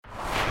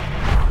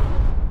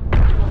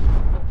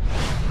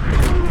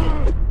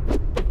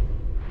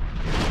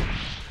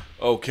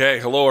Okay,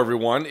 hello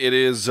everyone. It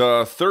is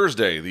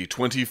Thursday, the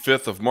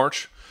 25th of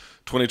March,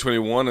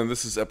 2021, and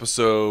this is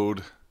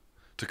episode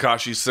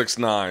Takashi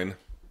 69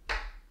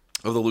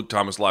 of the Luke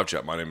Thomas Live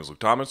Chat. My name is Luke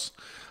Thomas.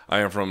 I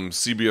am from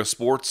CBS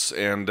Sports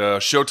and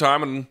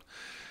Showtime,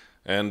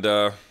 and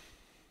well,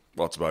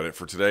 that's about it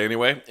for today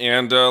anyway.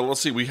 And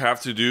let's see, we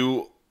have to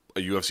do a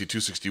UFC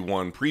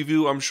 261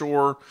 preview, I'm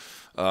sure.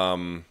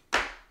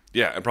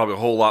 Yeah, and probably a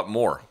whole lot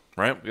more,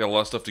 right? We got a lot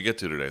of stuff to get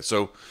to today.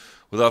 So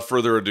without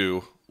further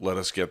ado, let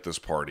us get this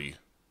party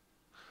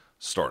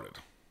started.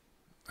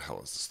 The hell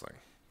is this thing?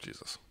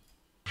 Jesus.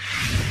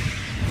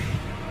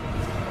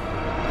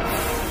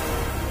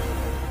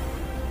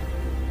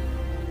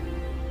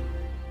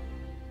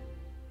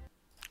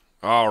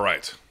 All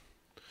right.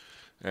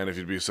 And if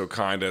you'd be so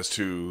kind as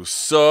to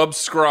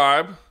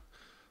subscribe,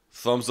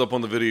 thumbs up on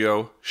the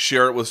video,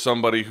 share it with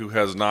somebody who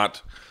has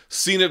not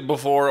seen it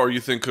before or you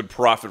think could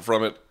profit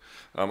from it.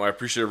 I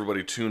appreciate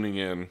everybody tuning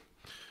in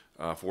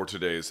for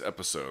today's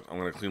episode. I'm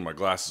going to clean my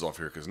glasses off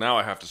here because now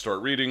I have to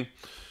start reading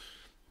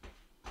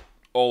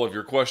all of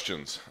your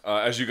questions.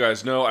 As you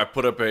guys know, I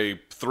put up a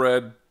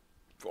thread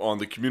on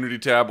the community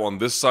tab on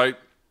this site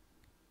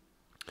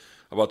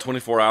about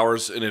 24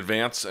 hours in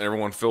advance, and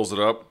everyone fills it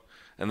up.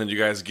 And then you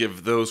guys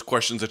give those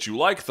questions that you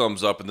like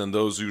thumbs up, and then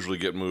those usually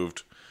get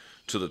moved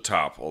to the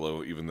top,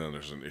 although even then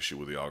there's an issue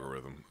with the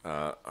algorithm.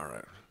 All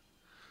right.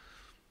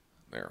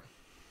 There.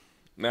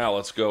 Now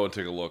let's go and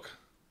take a look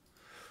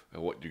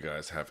at what you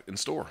guys have in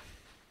store.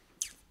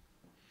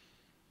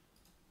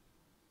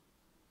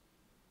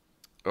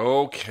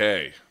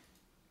 Okay.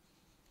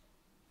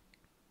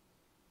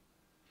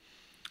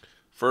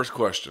 First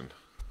question.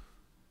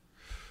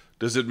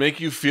 Does it make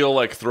you feel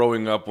like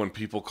throwing up when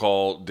people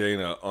call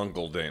Dana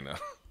Uncle Dana?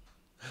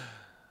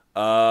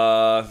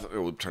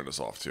 We'll turn this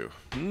off too.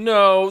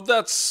 No,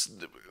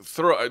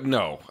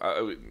 no.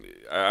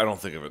 I don't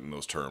think of it in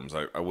those terms.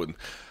 I wouldn't.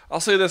 I'll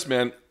say this,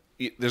 man.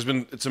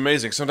 It's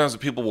amazing. Sometimes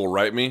people will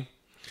write me,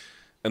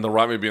 and they'll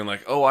write me being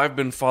like, "Oh, I've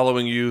been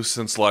following you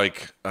since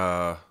like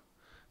the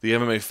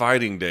MMA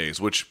fighting days,"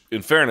 which,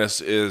 in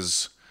fairness,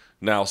 is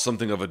now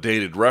something of a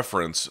dated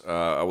reference.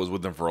 I was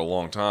with them for a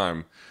long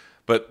time,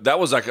 but that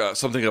was like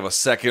something of a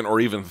second or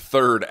even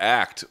third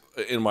act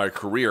in my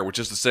career, which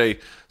is to say,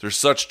 there's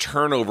such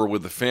turnover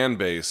with the fan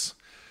base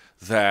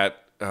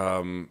that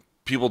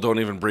people don't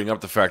even bring up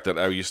the fact that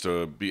I used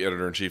to be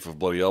editor-in-chief of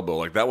Bloody Elbow.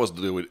 Like, that was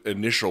the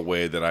initial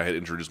way that I had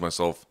introduced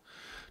myself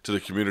to the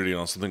community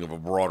on something of a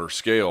broader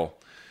scale.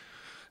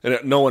 And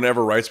no one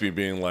ever writes me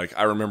being like,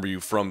 I remember you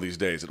from these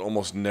days. It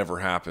almost never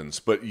happens.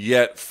 But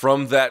yet,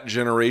 from that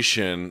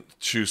generation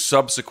to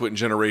subsequent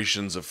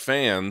generations of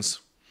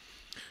fans,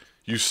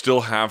 you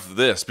still have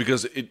this.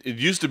 Because it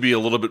used to be a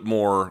little bit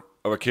more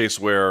of a case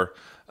where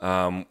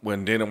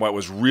when Dana White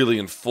was really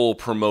in full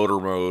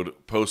promoter mode,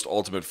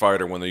 post-Ultimate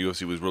Fighter, when the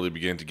UFC was really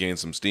beginning to gain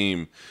some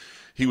steam,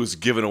 he was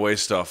giving away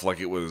stuff like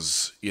it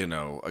was,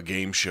 a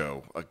game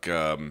show. Like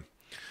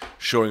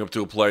showing up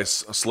to a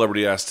place, a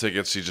celebrity ass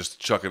tickets, he's just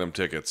chucking them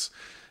tickets.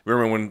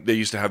 Remember when they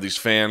used to have these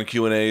fan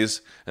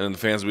Q&As, and then the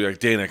fans would be like,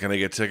 Dana, can I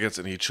get tickets?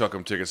 And he'd chuck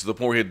them tickets. To the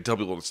point where he had to tell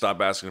people to stop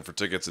asking for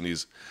tickets in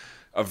these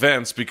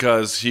events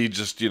because he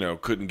just,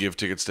 couldn't give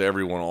tickets to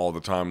everyone all the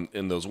time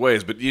in those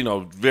ways. But,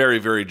 very,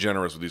 very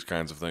generous with these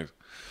kinds of things.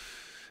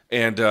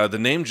 And the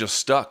name just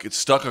stuck. It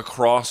stuck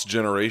across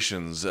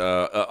generations,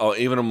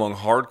 even among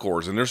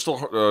hardcores. And there's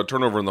still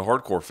turnover in the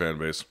hardcore fan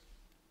base.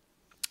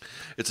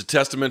 It's a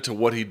testament to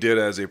what he did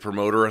as a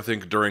promoter, I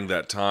think, during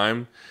that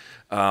time.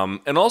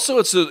 And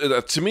also,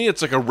 to me,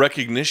 it's like a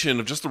recognition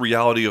of just the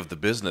reality of the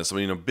business. I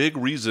mean, a big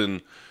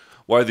reason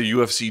why the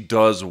UFC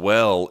does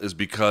well is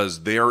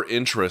because their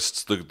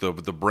interests,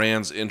 the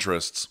brand's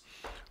interests,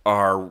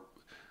 are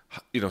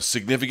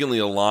significantly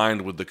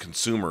aligned with the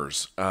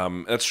consumers.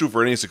 That's true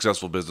for any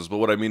successful business. But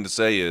what I mean to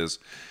say is,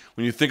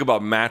 when you think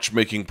about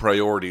matchmaking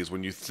priorities,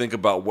 when you think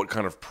about what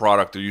kind of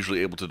product they're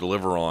usually able to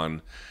deliver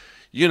on,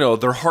 they're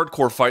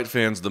hardcore fight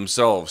fans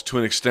themselves. To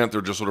an extent,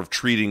 they're just sort of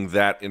treating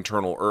that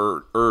internal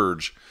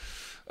urge.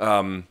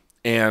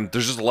 And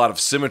there's just a lot of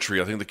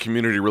symmetry. I think the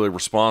community really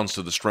responds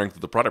to the strength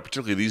of the product,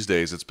 particularly these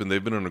days.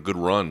 They've been on a good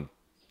run.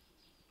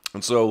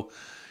 And so,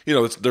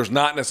 there's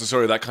not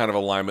necessarily that kind of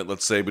alignment,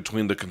 let's say,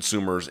 between the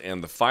consumers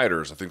and the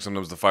fighters. I think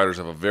sometimes the fighters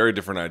have a very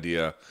different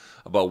idea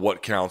about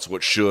what counts,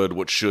 what shouldn't,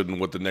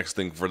 what the next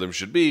thing for them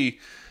should be,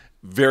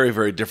 very,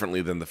 very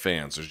differently than the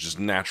fans. There's just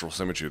natural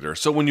symmetry there.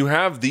 So when you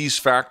have these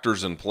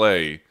factors in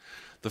play,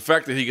 the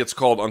fact that he gets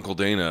called Uncle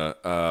Dana,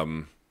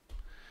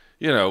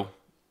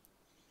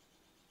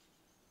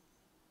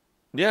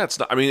 yeah, it's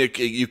not. I mean,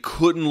 you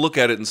couldn't look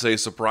at it and say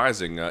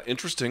surprising,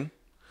 interesting,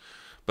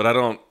 but I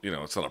don't.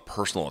 It's not a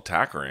personal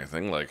attack or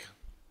anything. Like,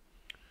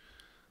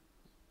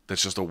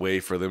 that's just a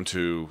way for them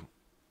to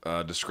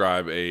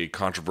describe a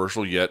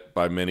controversial yet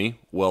by many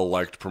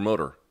well-liked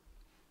promoter.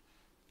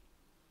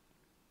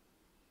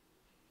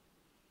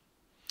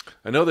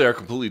 I know they are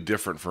completely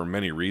different for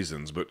many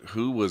reasons, but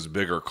who was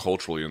bigger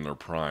culturally in their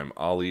prime,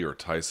 Ali or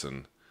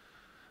Tyson,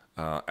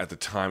 at the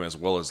time, as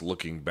well as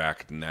looking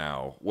back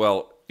now?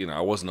 Well,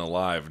 I wasn't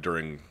alive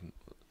during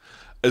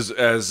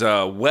as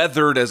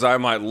weathered as I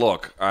might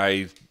look,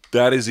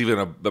 that is even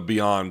a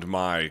beyond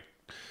my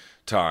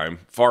time,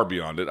 far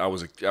beyond it. I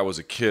was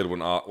a kid when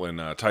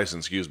Tyson,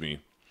 excuse me,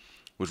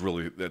 was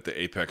really at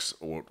the apex.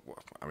 Or,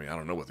 I mean, I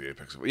don't know what the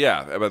apex.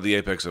 Yeah, about the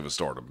apex of his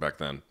stardom back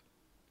then.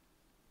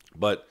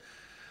 But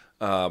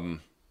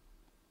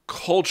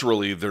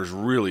culturally, there's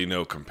really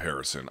no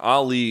comparison.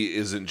 Ali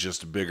isn't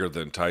just bigger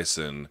than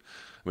Tyson.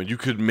 I mean, you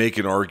could make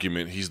an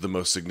argument he's the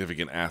most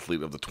significant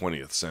athlete of the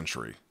 20th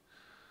century.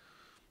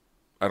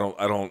 I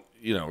don't,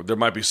 there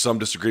might be some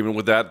disagreement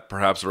with that.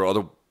 Perhaps there are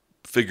other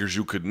figures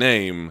you could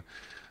name,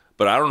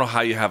 but I don't know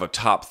how you have a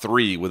top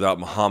three without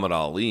Muhammad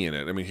Ali in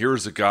it. I mean,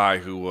 here's a guy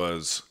who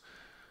was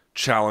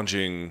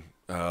challenging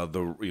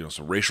some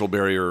racial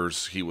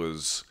barriers. He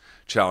was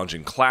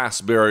challenging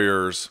class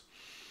barriers.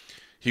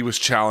 He was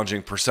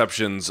challenging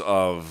perceptions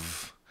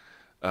of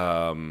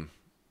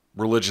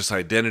religious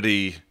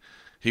identity.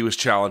 He was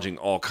challenging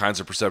all kinds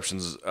of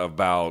perceptions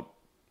about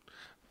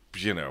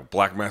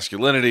black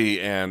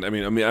masculinity, and I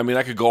mean,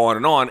 I could go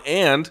on,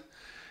 and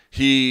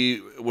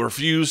he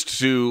refused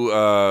to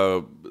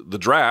the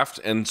draft,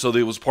 and so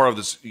it was part of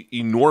this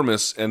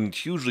enormous and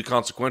hugely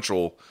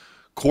consequential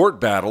court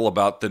battle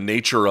about the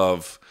nature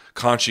of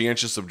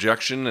conscientious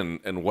objection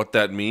and what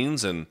that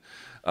means, and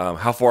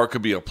how far it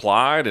could be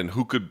applied, and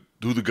who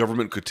the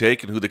government could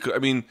take, and who they could. I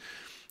mean,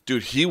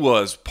 dude, he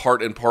was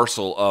part and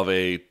parcel of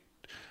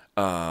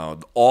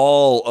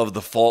all of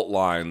the fault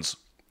lines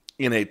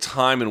in a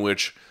time in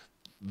which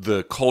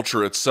the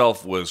culture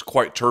itself was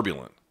quite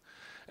turbulent.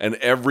 And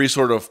every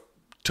sort of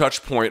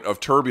touch point of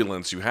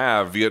turbulence you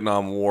have,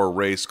 Vietnam War,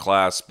 race,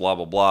 class, blah,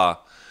 blah,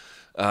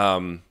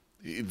 blah,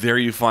 there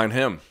you find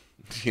him,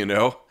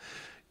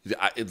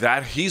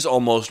 that he's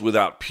almost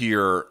without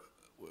peer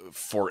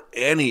for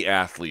any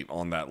athlete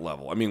on that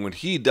level. I mean, when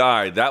he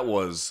died, that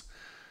was,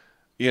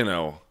 I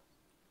don't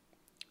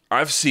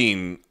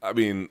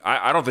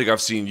think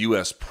I've seen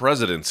U.S.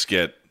 presidents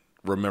get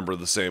remembered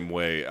the same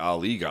way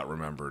Ali got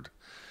remembered.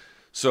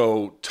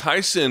 So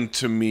Tyson,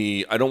 to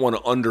me, I don't want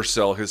to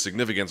undersell his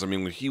significance. I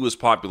mean, when he was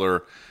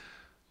popular,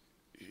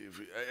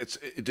 it's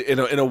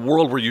in a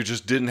world where you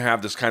just didn't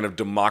have this kind of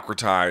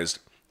democratized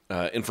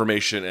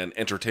information and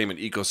entertainment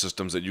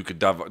ecosystems that you could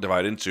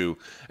divide into.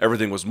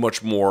 Everything was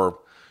much more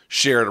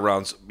shared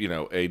around,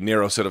 a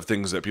narrow set of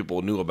things that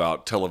people knew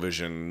about: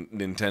 television,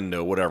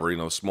 Nintendo, whatever,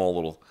 small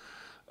little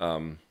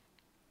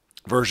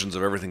versions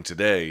of everything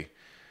today.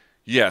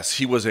 Yes,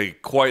 he was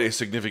quite a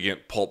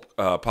significant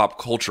pop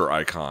culture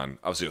icon,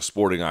 obviously a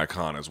sporting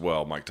icon as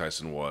well, Mike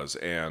Tyson was,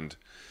 and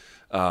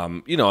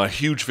a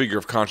huge figure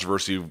of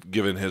controversy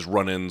given his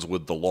run-ins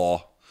with the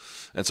law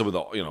and some of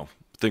the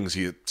things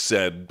he had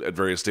said at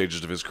various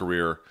stages of his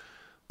career.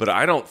 But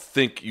I don't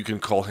think you can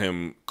call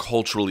him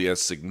culturally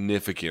as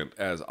significant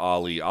as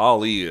Ali.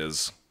 Ali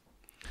is,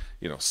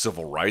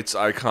 civil rights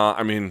icon.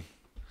 I mean,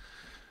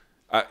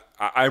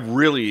 I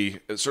really,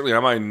 certainly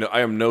I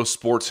am no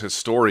sports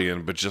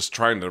historian, but just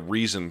trying to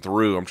reason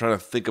through, I'm trying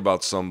to think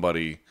about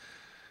somebody,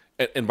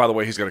 and by the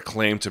way, he's got a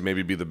claim to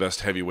maybe be the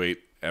best heavyweight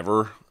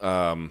ever.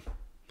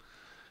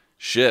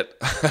 Shit.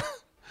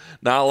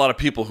 Not a lot of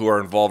people who are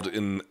involved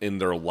in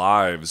their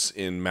lives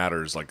in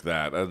matters like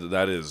that.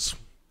 That is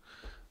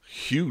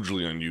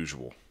hugely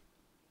unusual.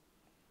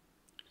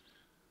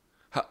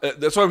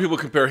 That's why when people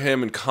compare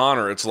him and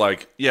Conor, it's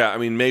like, yeah, I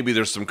mean, maybe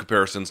there's some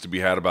comparisons to be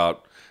had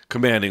about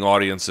commanding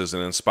audiences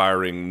and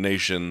inspiring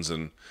nations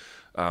and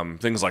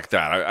things like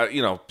that.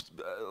 A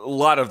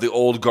lot of the a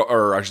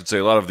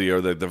lot of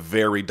the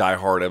very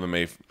diehard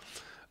MMA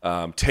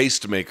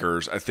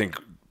tastemakers, I think,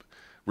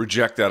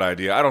 reject that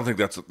idea. I don't think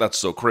that's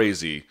so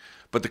crazy,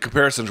 but the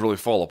comparisons really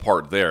fall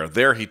apart there.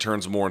 There, he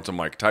turns more into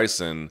Mike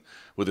Tyson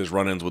with his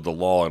run-ins with the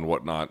law and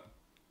whatnot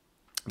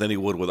than he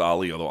would with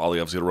Ali. Although Ali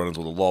obviously had run-ins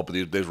with the law, but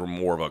these were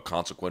more of a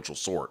consequential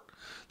sort.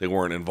 They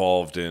weren't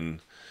involved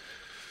in.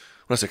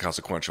 When I say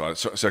consequential,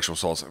 sexual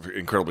assault is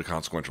incredibly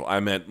consequential. I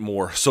meant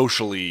more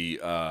socially.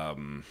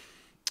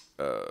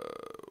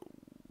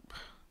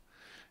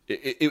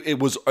 It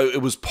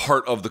was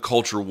part of the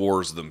culture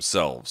wars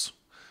themselves,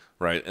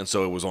 right? And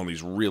so it was on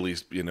these really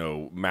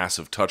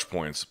massive touch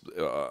points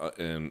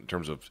in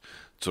terms of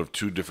sort of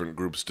two different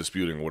groups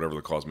disputing, whatever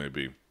the cause may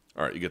be.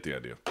 All right, you get the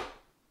idea.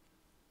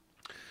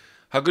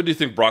 How good do you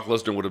think Brock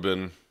Lesnar would have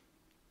been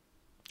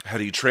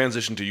had he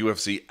transitioned to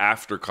UFC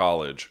after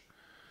college,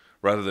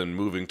 rather than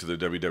moving to the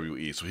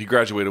WWE? So he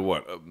graduated,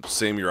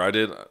 same year I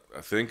did,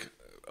 I think,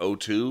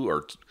 2002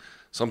 or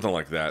something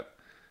like that.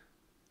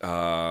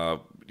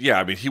 Yeah,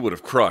 I mean, he would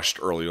have crushed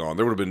early on.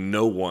 There would have been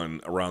no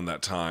one around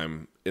that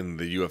time in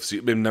the UFC.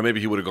 I mean, now maybe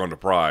he would have gone to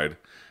Pride,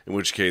 in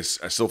which case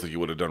I still think he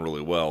would have done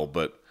really well.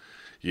 But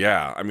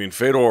yeah, I mean,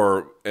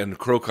 Fedor and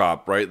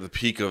Krokop, right? The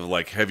peak of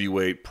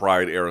heavyweight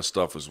Pride era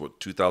stuff was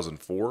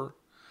 2004?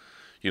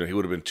 He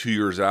would have been 2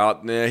 years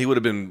out. Nah, he would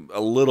have been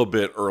a little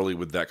bit early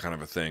with that kind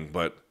of a thing,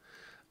 but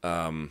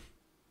yeah,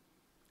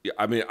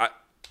 I mean,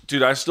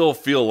 I still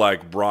feel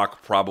like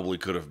Brock probably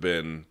could have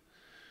been,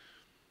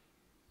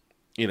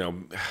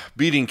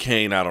 beating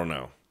Kane. I don't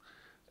know,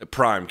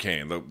 Prime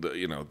Kane,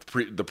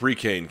 the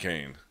pre-Kane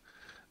Kane.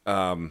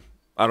 I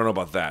don't know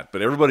about that,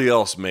 but everybody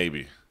else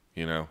maybe.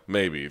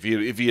 Maybe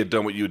if he had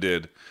done what you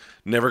did,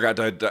 never got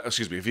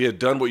if he had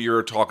done what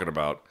you're talking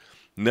about,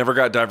 never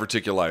got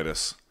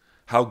diverticulitis,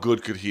 how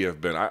good could he have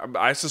been?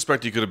 I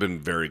suspect he could have been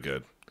very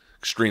good,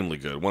 extremely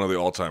good, one of the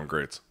all-time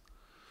greats.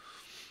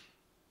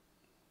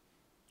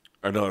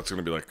 I know that's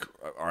going to be like,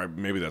 all right,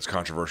 maybe that's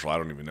controversial. I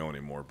don't even know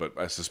anymore, but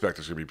I suspect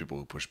there's going to be people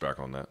who push back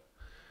on that.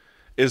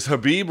 Is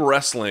Khabib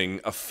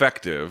wrestling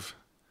effective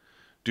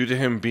due to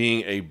him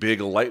being a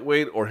big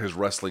lightweight or his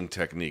wrestling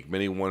technique?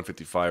 Many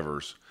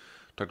 155ers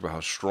talked about how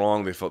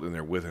strong they felt in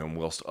there with him,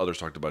 whilst others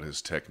talked about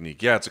his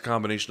technique. Yeah, it's a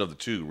combination of the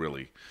two,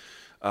 really.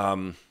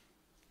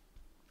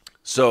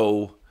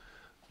 So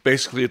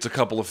basically, it's a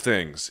couple of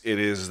things. It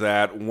is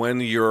that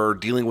when you're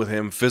dealing with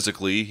him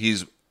physically,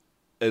 he's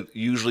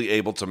usually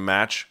able to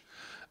match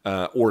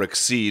or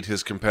exceed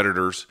his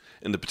competitors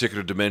in the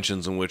particular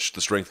dimensions in which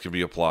the strength can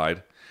be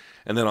applied.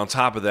 And then on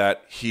top of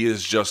that, he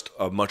is just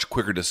a much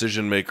quicker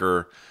decision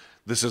maker.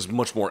 This is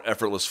much more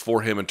effortless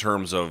for him in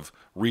terms of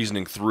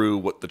reasoning through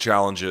what the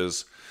challenge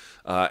is.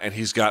 And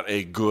he's got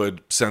a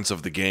good sense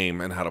of the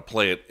game and how to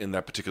play it in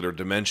that particular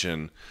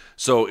dimension.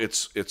 So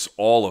it's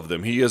all of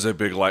them. He is a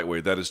big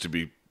lightweight. That is to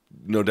be,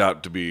 no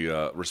doubt, to be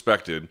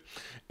respected.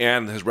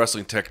 And his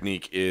wrestling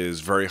technique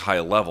is very high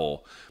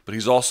level, but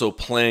he's also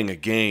playing a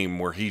game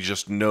where he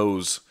just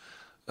knows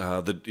we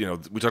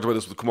talked about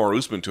this with Kamaru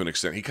Usman to an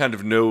extent. He kind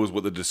of knows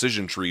what the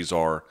decision trees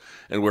are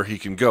and where he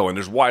can go. And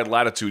there's wide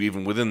latitude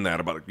even within that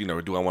about,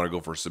 do I want to go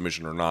for a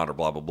submission or not, or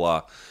blah, blah,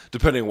 blah,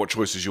 depending on what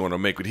choices you want to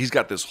make. But he's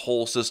got this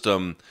whole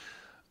system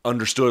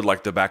understood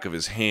like the back of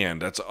his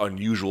hand. That's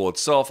unusual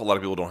itself. A lot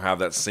of people don't have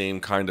that same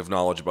kind of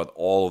knowledge about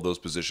all of those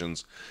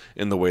positions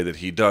in the way that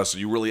he does. So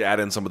you really add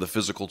in some of the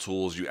physical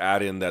tools. You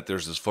add in that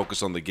there's this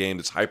focus on the game,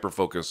 this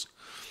hyper-focus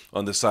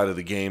on this side of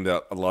the game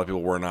that a lot of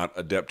people were not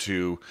adept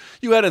to.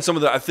 You add in some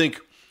of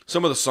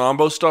the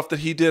Sambo stuff that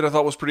he did I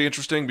thought was pretty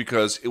interesting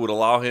because it would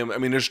allow him,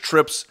 there's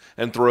trips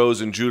and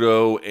throws in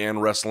judo and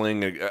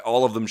wrestling.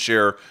 All of them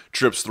share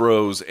trips,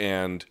 throws,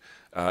 and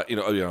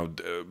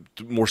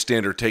more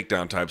standard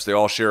takedown types. They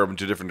all share them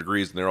to different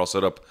degrees, and they're all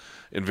set up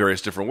in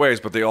various different ways,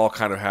 but they all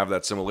kind of have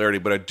that similarity.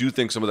 But I do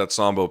think some of that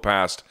Sambo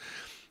past,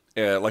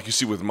 like you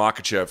see with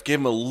Makhachev, gave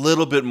him a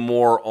little bit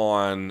more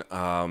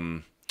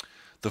on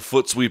the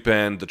foot sweep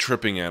end, the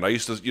tripping end. I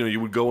used to, you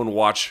would go and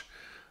watch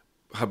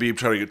Khabib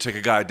try to take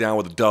a guy down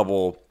with a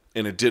double,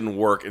 and it didn't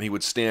work, and he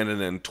would stand in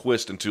and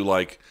twist into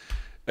like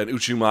an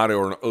Uchimata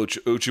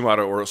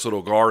or a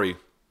Sotogari.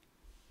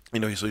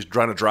 So he's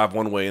trying to drive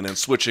one way and then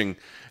switching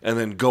and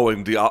then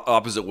going the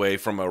opposite way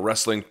from a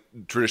wrestling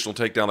traditional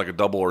takedown like a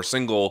double or a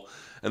single,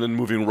 and then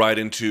moving right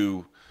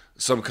into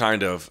some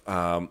kind of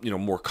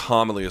more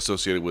commonly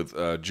associated with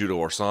judo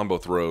or sambo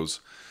throws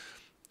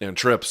and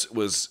trips.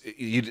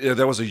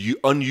 That was a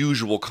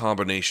unusual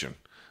combination,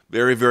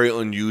 very, very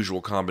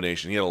unusual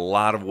combination. He had a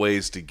lot of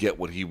ways to get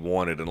what he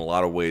wanted and a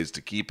lot of ways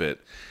to keep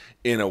it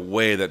in a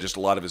way that just a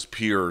lot of his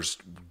peers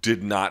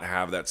did not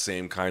have that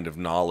same kind of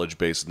knowledge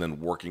base and then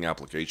working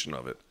application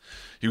of it.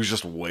 He was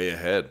just way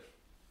ahead.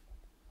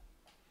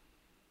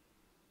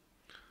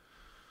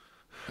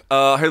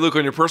 Hey, Luke,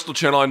 on your personal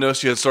channel, I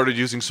noticed you had started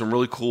using some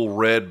really cool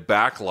red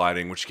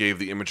backlighting, which gave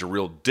the image a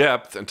real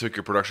depth and took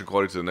your production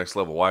quality to the next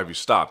level. Why have you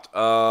stopped?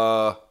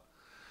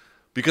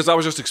 Because I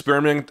was just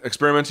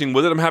experimenting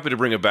with it. I'm happy to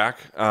bring it back.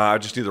 I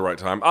just need the right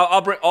time.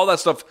 I'll bring all that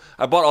stuff.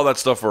 I bought all that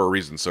stuff for a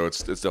reason, so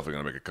it's definitely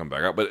going to make a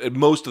comeback out. But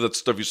most of that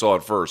stuff you saw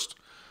at first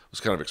was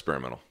kind of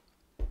experimental.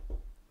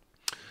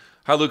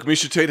 Hi, Luke.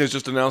 Miesha Tate has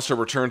just announced her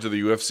return to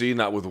the UFC,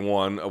 not with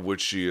one of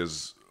which she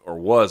is or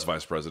was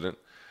vice president,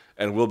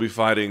 and will be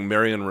fighting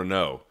Marion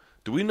Renault.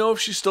 Do we know if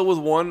she's still with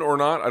one or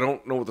not? I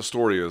don't know what the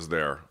story is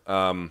there.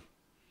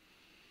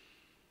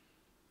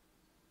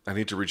 I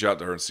need to reach out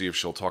to her and see if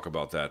she'll talk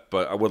about that.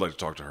 But I would like to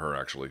talk to her,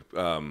 actually.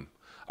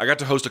 I got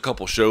to host a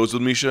couple shows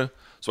with Miesha,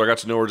 so I got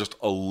to know her just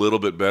a little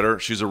bit better.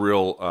 She's a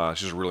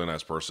really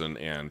nice person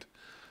and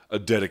a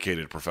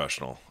dedicated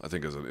professional, I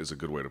think is a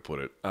good way to put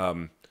it.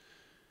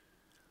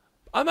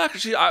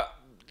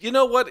 You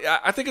know what?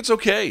 I think it's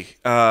okay.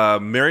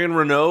 Marion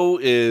Renault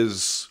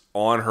is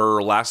on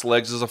her last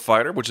legs as a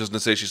fighter, which isn't to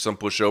say she's some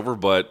pushover,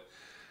 but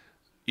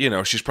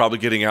she's probably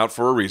getting out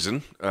for a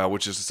reason,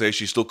 which is to say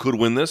she still could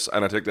win this,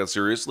 and I take that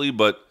seriously,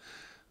 but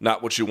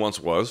not what she once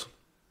was.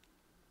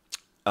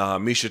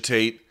 Miesha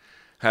Tate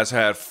has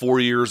had 4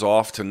 years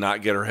off to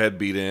not get her head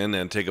beat in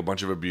and take a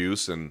bunch of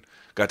abuse and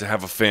got to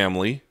have a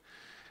family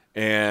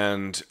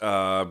and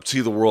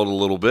see the world a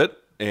little bit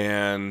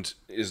and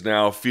is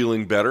now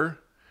feeling better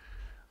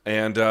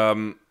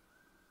and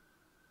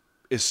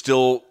is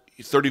still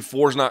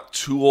 34 is not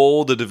too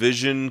old. The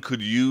division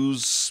could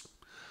use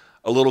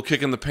a little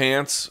kick in the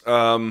pants.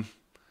 Could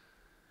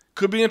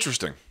be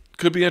interesting.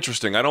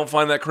 I don't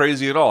find that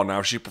crazy at all. Now,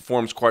 if she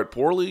performs quite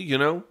poorly,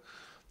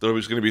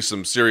 there's going to be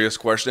some serious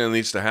questioning that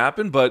needs to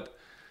happen, but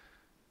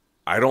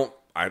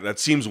that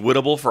seems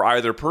winnable for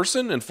either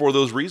person, and for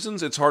those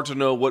reasons, it's hard to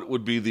know what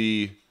would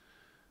be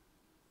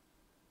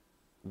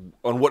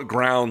on what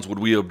grounds would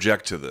we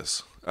object to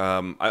this.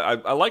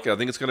 I like it. I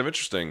think it's kind of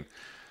interesting.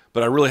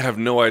 But I really have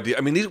no idea.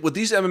 I mean, with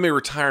these MMA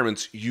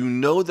retirements, you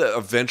know that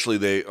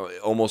eventually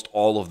almost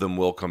all of them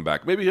will come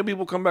back. Maybe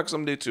people come back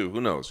someday too.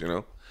 Who knows?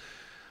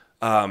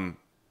 But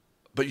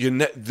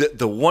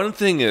the one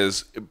thing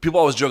is, people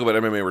always joke about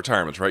MMA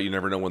retirements, right? You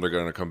never know when they're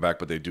going to come back,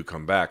 but they do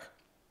come back.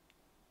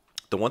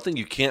 The one thing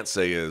you can't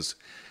say is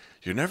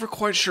you're never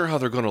quite sure how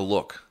they're going to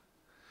look.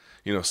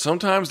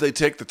 Sometimes they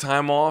take the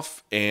time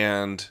off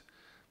and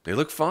they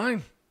look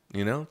fine.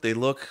 They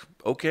look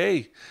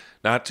okay.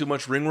 Not too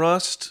much ring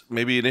rust,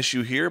 maybe an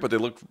issue here, but they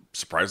look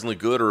surprisingly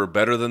good or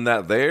better than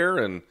that there.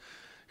 And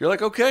you're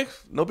like, okay,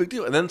 no big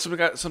deal. And then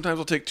sometimes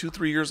they'll take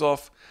 2-3 years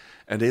off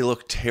and they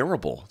look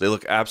terrible. They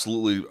look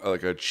absolutely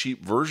like a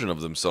cheap version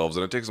of themselves,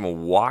 and it takes them a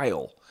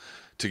while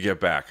to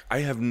get back. I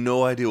have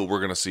no idea what we're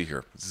going to see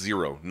here.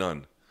 Zero,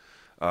 none.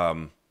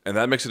 And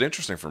that makes it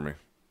interesting for me.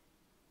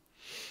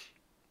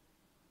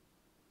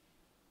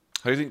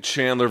 How do you think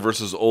Chandler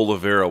versus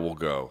Oliveira will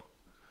go?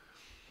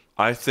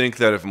 I think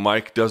that if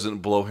Mike doesn't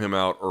blow him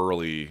out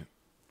early,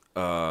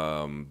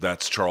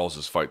 that's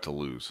Charles's fight to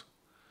lose.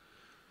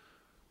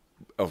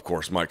 Of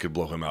course, Mike could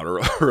blow him out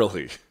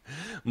early.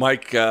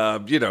 Mike,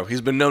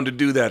 he's been known to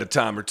do that a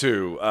time or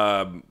two.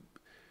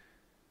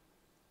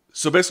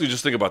 So basically,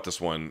 just think about this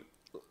one.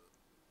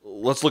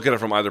 Let's look at it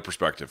from either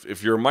perspective.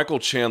 If you're Michael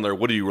Chandler,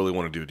 what do you really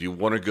want to do? Do you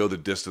want to go the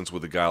distance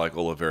with a guy like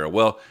Oliveira?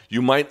 Well,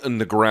 you might on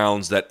the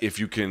grounds that if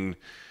you can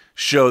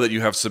show that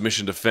you have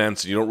submission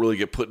defense and you don't really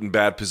get put in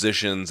bad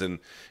positions, and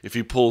if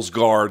he pulls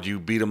guard, you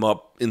beat him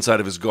up inside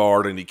of his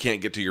guard and he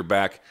can't get to your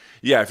back.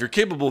 Yeah, if you're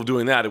capable of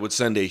doing that, it would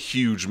send a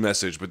huge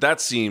message, but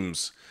that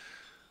seems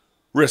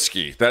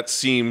risky. That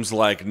seems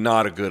like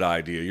not a good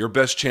idea. Your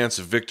best chance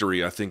of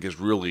victory, I think, is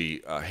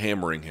really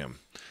hammering him,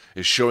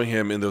 is showing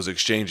him in those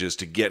exchanges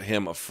to get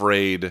him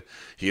afraid.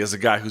 He is a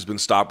guy who's been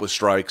stopped with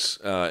strikes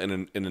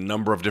in a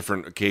number of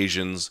different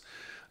occasions.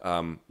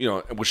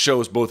 Which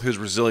shows both his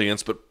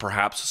resilience, but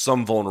perhaps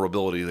some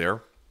vulnerability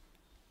there.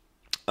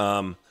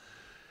 And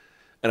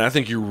I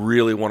think you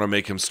really want to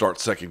make him start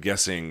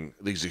second-guessing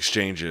these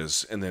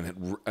exchanges and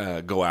then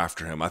go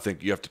after him. I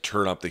think you have to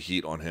turn up the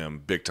heat on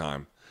him big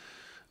time.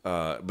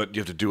 But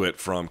you have to do it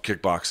from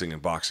kickboxing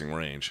and boxing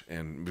range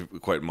and be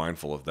quite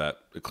mindful of that.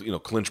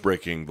 Clinch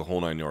breaking, the whole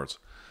 9 yards.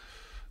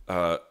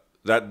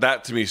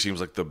 That to me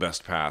seems like the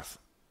best path.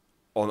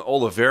 On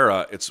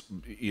Oliveira, it's,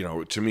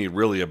 to me,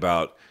 really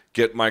about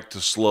get Mike to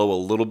slow a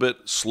little bit,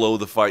 slow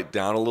the fight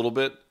down a little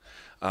bit,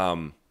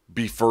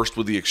 be first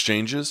with the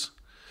exchanges.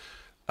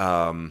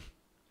 I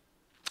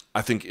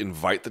think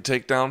invite the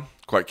takedown,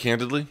 quite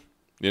candidly,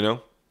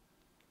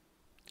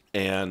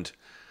 and,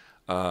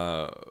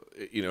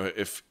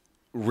 if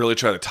really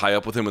try to tie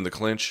up with him in the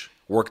clinch,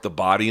 work the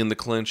body in the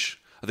clinch.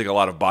 I think a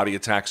lot of body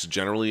attacks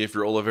generally if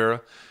you're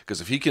Oliveira,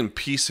 because if he can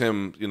piece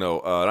him,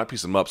 not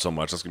piece him up so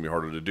much, that's going to be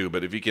harder to do,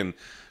 but if he can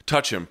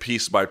touch him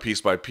piece by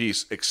piece by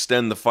piece,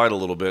 extend the fight a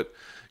little bit,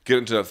 get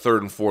into that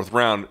third and fourth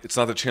round, it's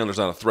not that Chandler's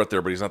not a threat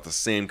there, but he's not the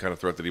same kind of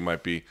threat that he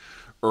might be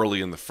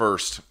early in the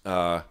first,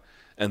 and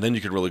then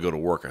you can really go to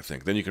work, I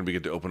think. Then you can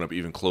begin to open up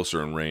even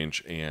closer in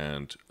range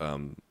and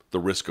the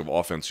risk of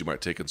offense you might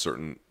take in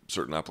certain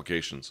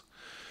applications.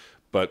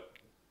 But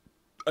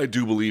I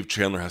do believe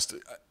Chandler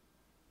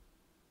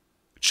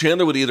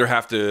would either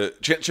have to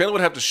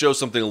show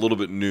something a little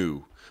bit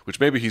new, which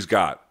maybe he's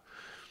got,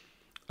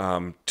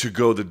 to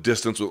go the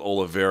distance with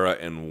Oliveira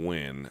and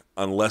win,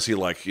 unless he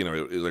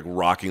is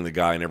rocking the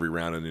guy in every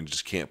round and then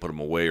just can't put him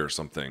away or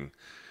something.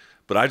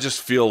 But I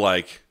just feel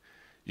like,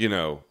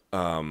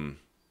 didn't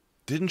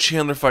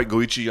Chandler fight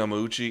Goichi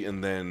Yamauchi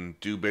and then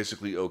do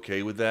basically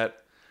okay with that?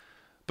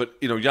 But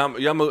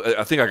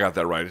I think I got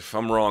that right. If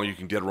I'm wrong, you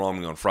can get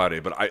wrong on Friday.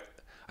 But I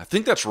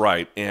think that's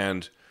right,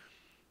 and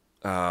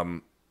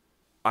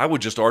I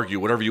would just argue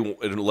whatever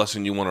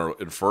lesson you want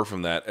to infer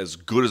from that. As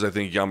good as I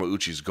think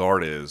Yamauchi's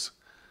guard is,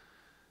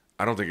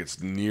 I don't think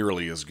it's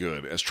nearly as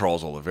good as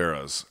Charles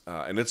Oliveira's,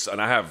 and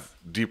I have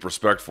deep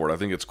respect for it. I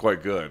think it's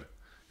quite good.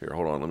 Here,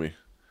 hold on, let me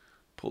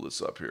pull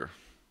this up here.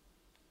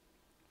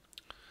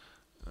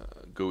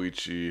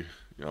 Goichi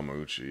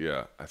Yamauchi,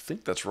 yeah, I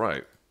think that's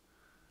right.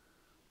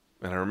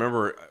 And I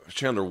remember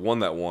Chandler won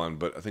that one,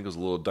 but I think it was a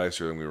little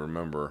dicier than we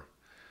remember.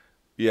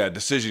 Yeah,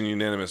 decision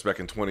unanimous back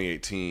in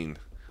 2018.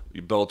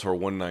 Bellator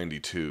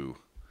 192.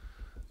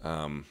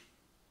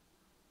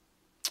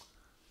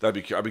 I'd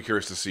be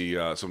curious to see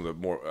some of the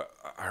more.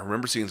 I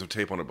remember seeing some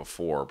tape on it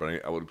before,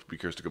 but I would be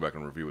curious to go back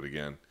and review it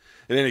again.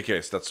 In any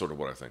case, that's sort of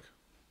what I think.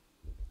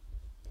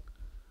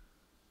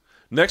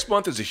 Next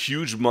month is a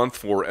huge month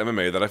for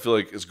MMA that I feel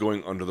like is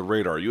going under the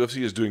radar.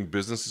 UFC is doing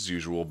business as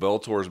usual.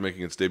 Bellator is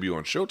making its debut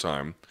on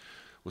Showtime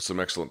with some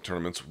excellent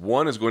tournaments.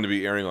 One is going to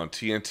be airing on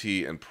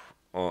TNT and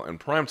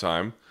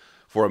primetime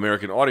for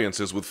American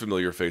audiences with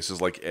familiar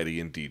faces like Eddie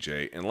and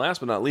DJ. And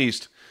last but not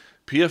least,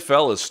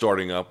 PFL is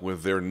starting up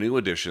with their new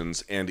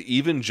additions and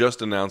even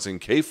just announcing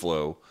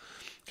K-Flow,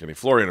 Kenny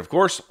Florian, of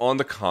course, on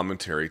the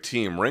commentary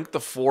team. Rank the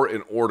four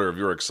in order of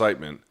your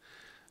excitement.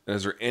 And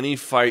is there any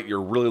fight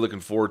you're really looking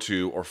forward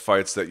to or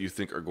fights that you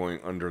think are going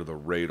under the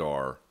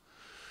radar?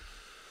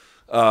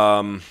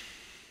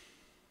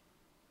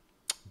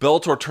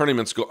 Bellator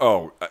tournaments go.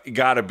 Oh,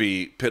 gotta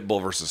be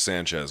Pitbull versus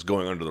Sanchez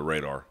going under the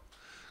radar.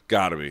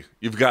 Gotta be.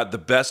 You've got the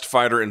best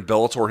fighter in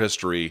Bellator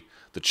history,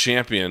 the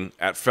champion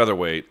at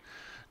featherweight,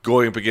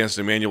 going up against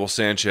Emmanuel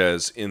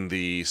Sanchez in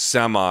the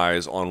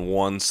semis on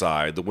one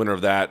side. The winner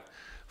of that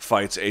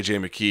fights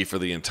AJ McKee for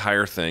the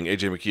entire thing.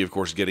 AJ McKee, of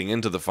course, getting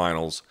into the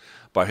finals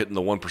by hitting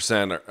the 1%,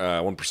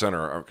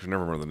 1%er. I can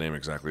never remember the name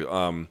exactly.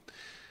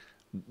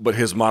 But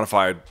his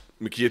modified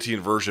McKeotine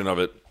version of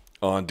it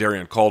on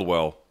Darian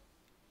Caldwell,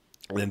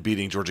 and then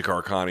beating Georgi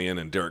Karakanian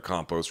and Derek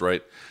Campos,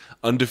 right?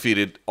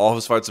 Undefeated, all of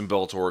his fights in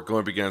Bellator,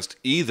 going up against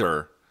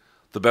either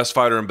the best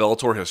fighter in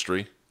Bellator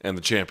history and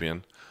the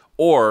champion,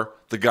 or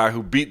the guy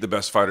who beat the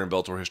best fighter in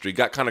Bellator history.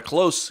 Got kind of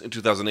close in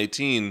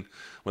 2018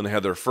 when they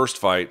had their first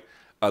fight,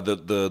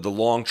 the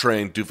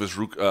long-trained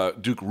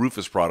Duke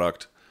Rufus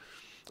product,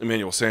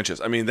 Emmanuel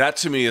Sanchez. I mean, that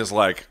to me is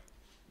like,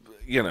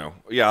 yeah,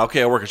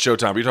 okay, I work at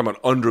Showtime, but you're talking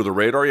about under the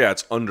radar? Yeah,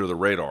 it's under the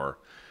radar.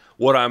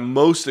 What I'm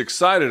most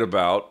excited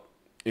about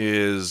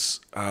is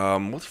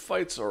what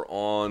fights are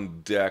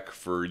on deck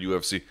for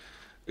UFC?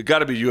 It got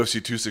to be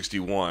UFC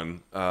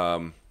 261.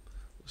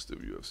 Let's do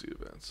UFC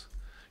events.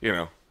 I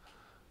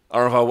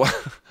don't know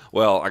if I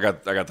well, I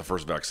got the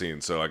first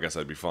vaccine, so I guess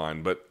I'd be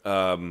fine. But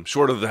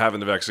short of having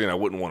the vaccine, I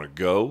wouldn't want to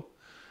go.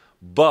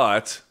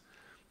 But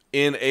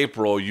in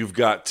April, you've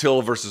got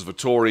Till versus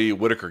Vettori,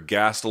 Whitaker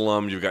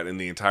Gastelum. You've got in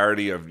the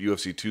entirety of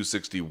UFC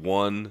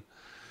 261.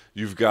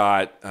 You've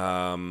got,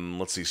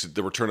 let's see,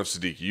 the return of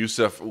Sadiq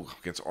Youssef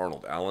against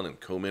Arnold Allen in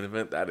co-main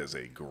event. That is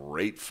a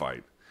great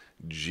fight.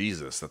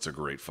 Jesus, that's a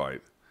great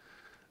fight.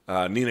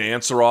 Nina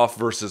Ansaroff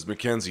versus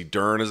Mackenzie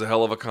Dern is a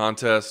hell of a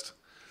contest.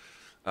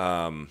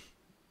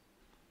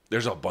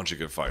 There's a bunch of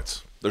good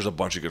fights.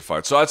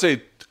 So I'd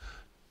say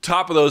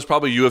top of those,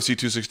 probably UFC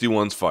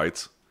 261's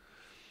fights.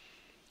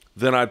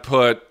 Then I'd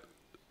put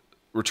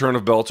return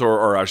of Bellator,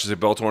 or I should say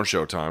Bellator on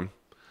Showtime.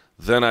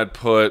 Then I'd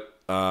put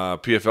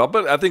PFL,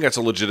 but I think that's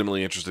a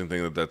legitimately interesting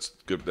thing that's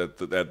good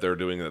that they're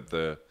doing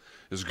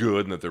is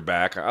good and that they're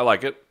back. I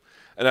like it,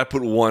 and I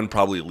put one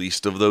probably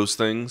least of those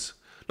things.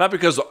 Not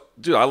because,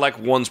 dude, I like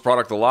one's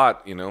product a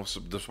lot,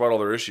 so despite all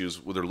their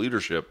issues with their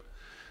leadership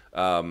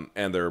and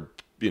their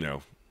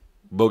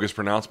bogus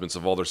pronouncements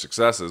of all their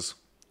successes,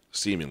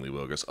 seemingly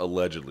bogus,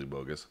 allegedly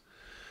bogus.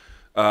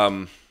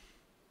 I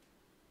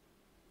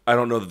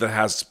don't know that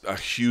has a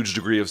huge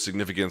degree of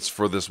significance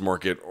for this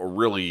market or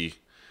really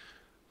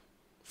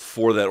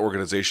for that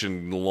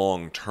organization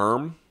long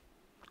term.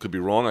 Could be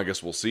wrong. I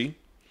guess we'll see.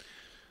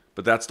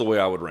 But that's the way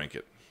I would rank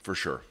it, for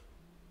sure.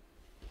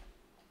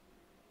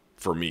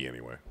 For me,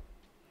 anyway.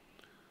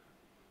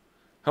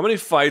 How many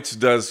fights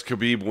does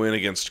Khabib win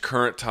against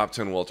current top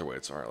 10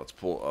 welterweights? All right, let's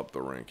pull up the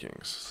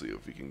rankings. See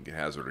if we can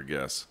hazard a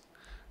guess.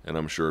 And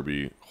I'm sure it'd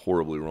be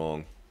horribly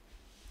wrong.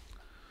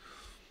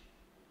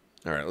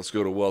 All right, let's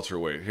go to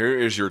welterweight. Here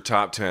is your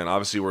top 10.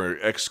 Obviously, we're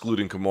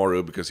excluding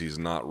Kamaru because he's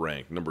not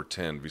ranked. Number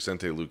 10,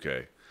 Vicente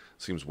Luque.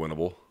 Seems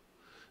winnable.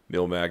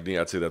 Neil Magny,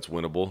 I'd say that's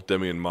winnable.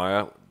 Demian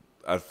Maia,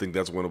 I think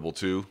that's winnable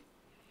too.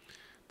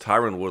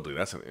 Tyron Woodley,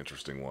 that's an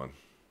interesting one.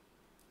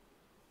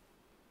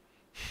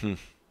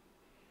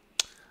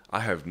 I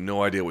have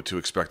no idea what to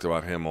expect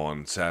about him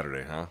on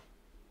Saturday, huh?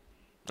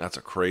 That's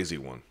a crazy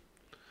one.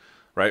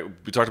 Right?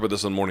 We talked about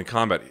this on Morning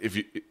Combat.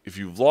 If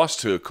you've lost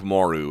to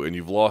Kamaru and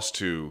you've lost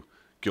to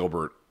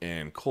Gilbert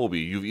and Colby,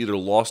 you've either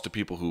lost to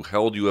people who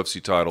held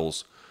UFC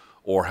titles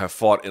or have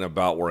fought in a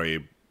bout where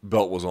a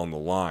belt was on the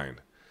line.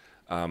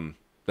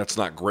 That's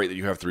not great that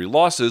you have 3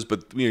 losses,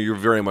 but you're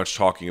very much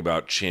talking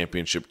about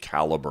championship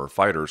caliber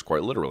fighters,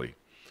 quite literally.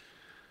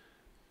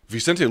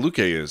 Vicente Luque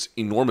is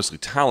enormously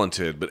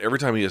talented, but every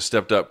time he has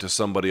stepped up to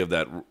somebody of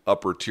that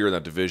upper tier in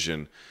that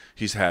division,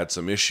 he's had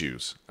some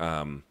issues.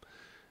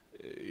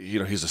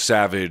 He's a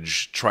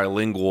savage,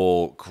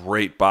 trilingual,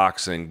 great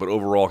boxing, but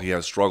overall he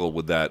has struggled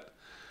with that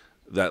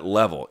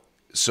level.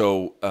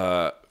 So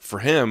for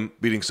him,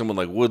 beating someone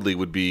like Woodley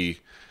would be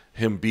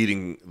him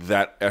beating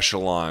that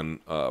echelon,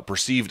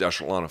 perceived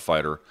echelon of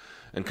fighter.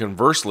 And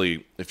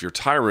conversely, if you're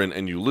Tyron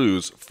and you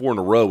lose, 4 in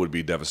a row would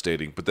be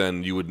devastating. But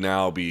then you would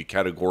now be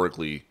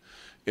categorically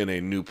in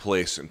a new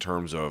place in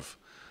terms of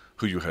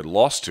who you had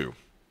lost to.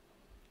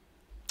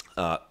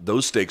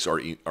 Those stakes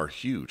are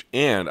huge.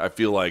 And I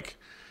feel like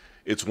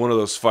it's one of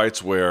those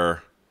fights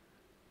where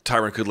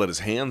Tyron could let his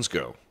hands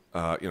go.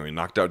 He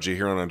knocked out Jay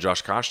Heron and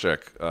Josh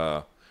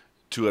Koscheck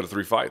 2 out of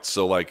 3 fights.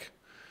 So,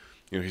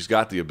 he's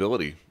got the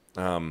ability.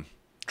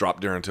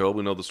 Drop Darren Till,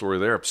 we know the story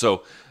there.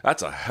 So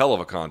that's a hell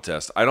of a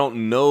contest. I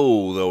don't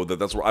know, though,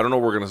 I don't know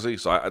what we're going to see.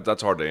 So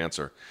that's hard to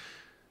answer.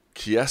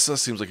 Chiesa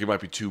seems like he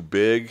might be too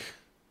big.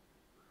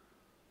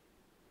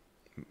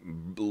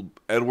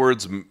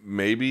 Edwards,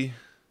 maybe.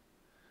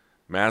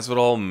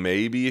 Masvidal,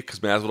 maybe. Because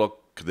Masvidal,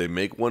 could they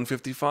make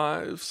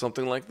 155?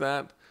 Something like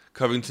that.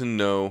 Covington,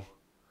 no.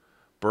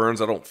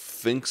 Burns, I don't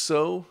think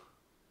so.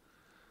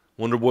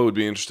 Wonder Boy would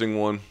be an interesting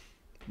one.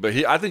 But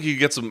I think he could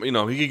get some,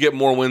 he could get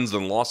more wins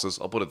than losses.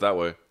 I'll put it that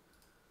way.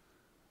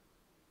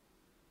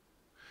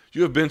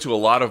 You have been to a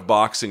lot of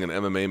boxing and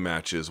MMA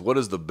matches. What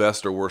is the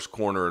best or worst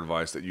corner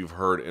advice that you've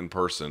heard in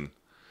person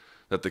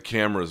that the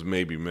cameras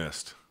maybe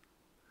missed.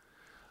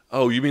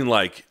 Oh, you mean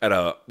like at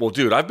a... Well,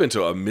 dude, I've been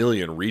to a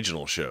million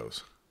regional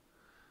shows.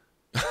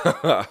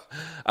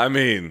 I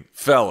mean,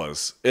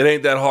 fellas, it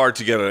ain't that hard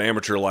to get an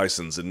amateur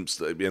license,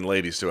 and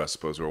ladies too, I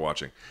suppose, who are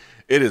watching.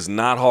 It is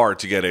not hard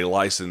to get a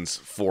license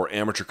for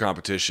amateur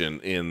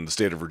competition in the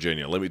state of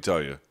Virginia, let me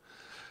tell you.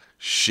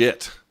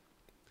 Shit.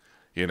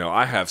 You know,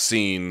 I have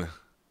seen,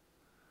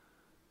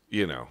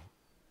 you know...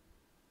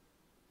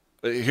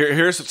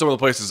 Here's some of the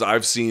places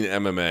I've seen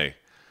MMA.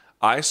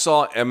 I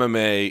saw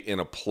MMA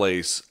in a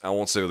place, I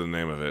won't say the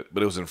name of it,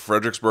 but it was in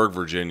Fredericksburg,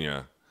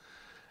 Virginia.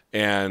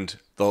 And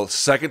the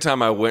second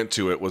time I went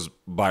to it was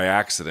by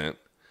accident,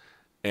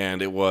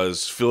 and it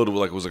was filled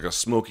with it was like a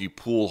smoky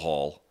pool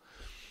hall.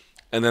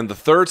 And then the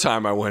third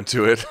time I went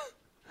to it,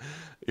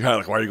 you're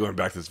like, why are you going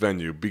back to this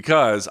venue?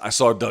 Because I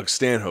saw Doug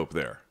Stanhope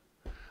there.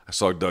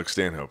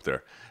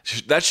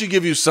 That should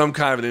give you some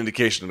kind of an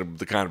indication of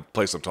the kind of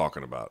place I'm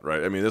talking about,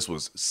 right? I mean, this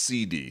was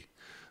CD.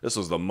 This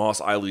was the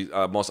Moss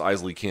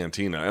Isley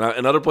Cantina,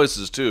 and other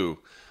places too.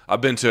 I've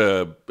been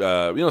to,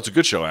 it's a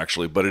good show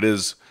actually, but it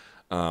is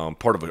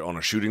part of it on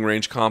a shooting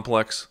range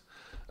complex.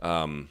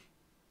 The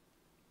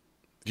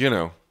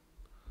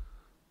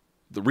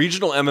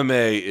regional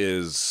MMA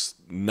is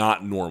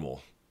not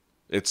normal.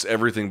 It's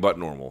everything but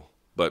normal,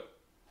 but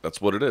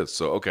that's what it is.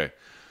 So, okay.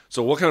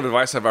 So what kind of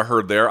advice have I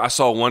heard there? I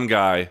saw one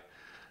guy,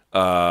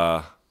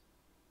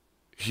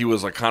 he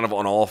was like kind of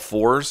on all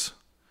fours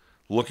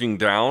looking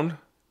down,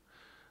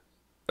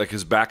 like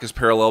his back is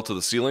parallel to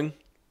the ceiling.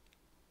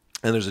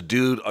 And there's a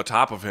dude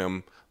atop of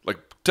him, like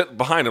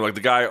behind him, like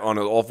the guy on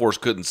all fours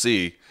couldn't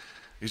see.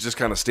 He's just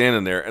kind of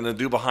standing there. And the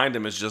dude behind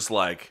him is just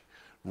like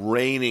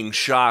raining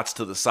shots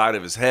to the side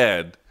of his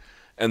head.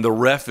 And the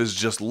ref is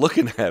just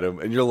looking at him.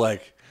 And you're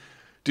like,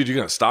 dude, you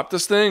going to stop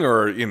this thing?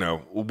 Or,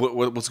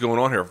 what's going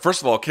on here?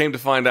 First of all, came to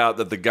find out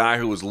that the guy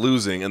who was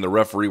losing and the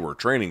referee were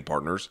training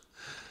partners.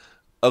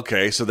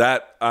 Okay, so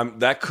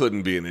that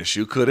couldn't be an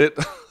issue, could it?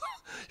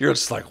 You're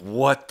just like,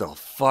 what the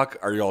fuck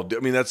are y'all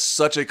doing? I mean, that's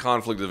such a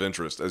conflict of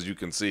interest, as you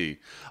can see.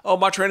 Oh,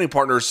 my training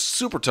partner is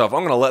super tough. I'm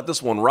going to let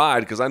this one ride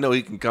because I know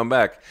he can come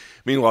back.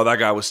 Meanwhile, that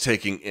guy was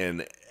taking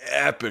an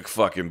epic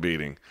fucking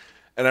beating.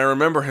 And I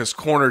remember his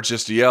corner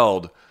just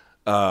yelled,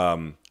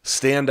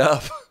 stand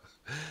up.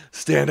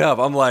 Stand up.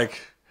 I'm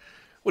like,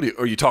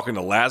 are you talking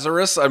to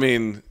Lazarus? I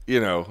mean,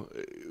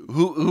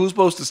 who's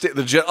supposed to stand?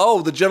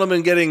 The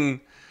gentleman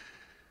getting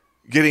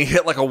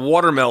hit like a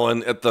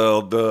watermelon at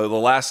the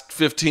last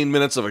 15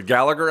 minutes of a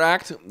Gallagher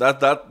act.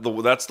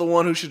 That's the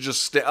one who should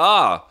just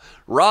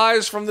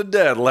rise from the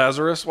dead,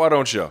 Lazarus. Why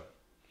don't you?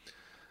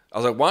 I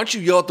was like, why don't you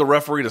yell at the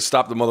referee to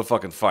stop the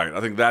motherfucking fight? I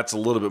think that's a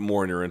little bit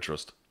more in your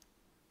interest.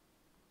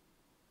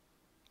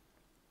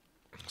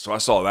 So I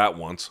saw that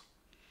once.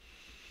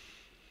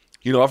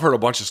 I've heard a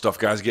bunch of stuff,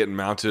 guys getting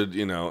mounted,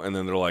 and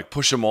then they're like,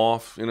 push him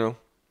off,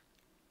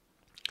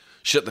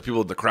 shit that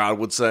people in the crowd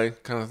would say,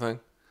 kind of thing.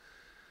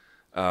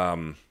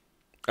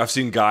 I've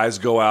seen guys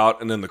go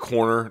out and then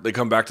they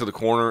come back to the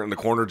corner and the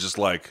corner just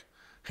like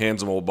hands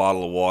them a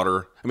bottle of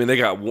water. I mean,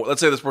 let's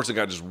say this person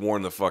got just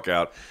worn the fuck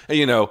out.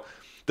 And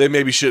they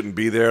maybe shouldn't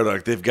be there.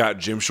 Like they've got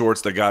gym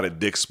shorts they got at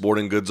Dick's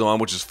Sporting Goods on,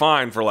 which is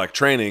fine for like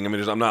training. I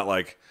mean, I'm not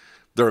like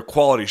they're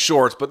quality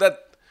shorts, but that,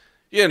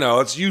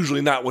 it's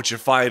usually not what you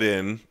fight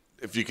in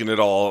if you can at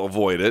all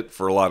avoid it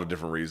for a lot of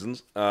different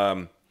reasons.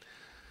 And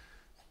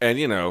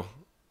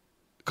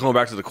going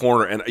back to the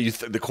corner, and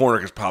the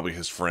corner is probably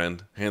his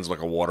friend, hands like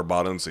a water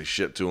bottle and say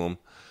shit to him.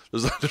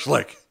 There's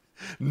like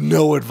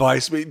no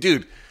advice.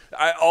 Dude,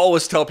 I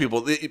always tell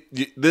people,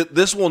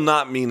 this will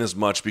not mean as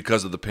much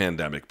because of the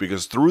pandemic.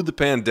 Because through the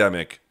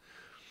pandemic,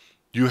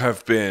 you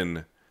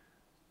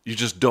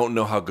just don't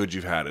know how good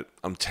you've had it.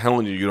 I'm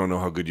telling you, you don't know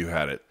how good you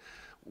had it.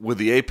 With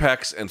the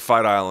Apex and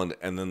Fight Island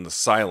and then the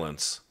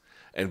silence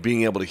and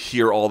being able to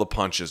hear all the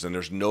punches, and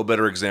there's no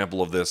better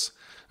example of this.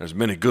 There's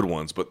many good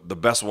ones, but the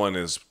best one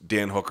is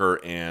Dan Hooker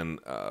and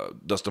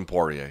Dustin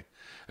Poirier.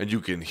 And you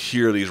can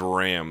hear these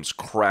rams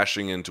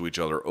crashing into each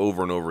other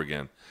over and over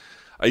again.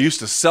 I used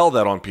to sell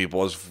that on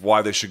people as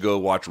why they should go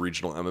watch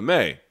regional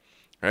MMA,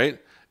 right?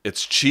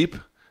 It's cheap.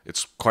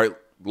 It's quite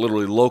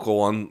literally local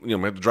on, you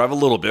have to drive a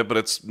little bit, but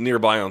it's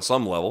nearby on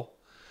some level.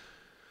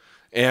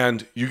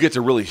 And you get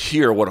to really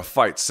hear what a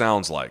fight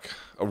sounds like,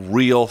 a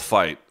real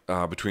fight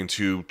between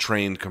two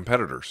trained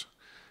competitors.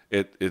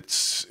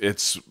 It's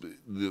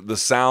the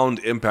sound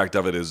impact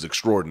of it is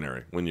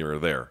extraordinary when you're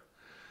there.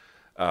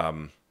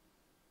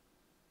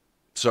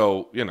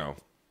 So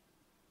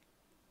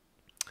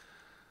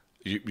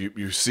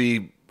you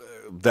see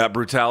that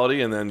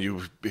brutality, and then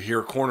you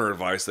hear corner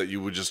advice that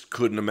you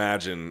couldn't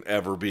imagine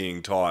ever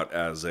being taught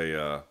as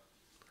a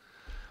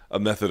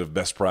method of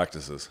best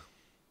practices.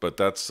 But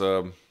that's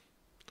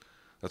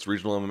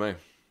regional MMA.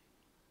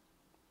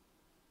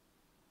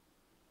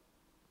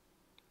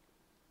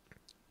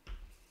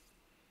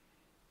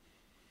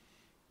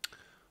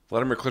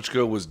 Vladimir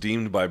Klitschko was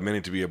deemed by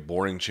many to be a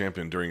boring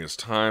champion during his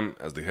time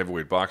as the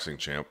heavyweight boxing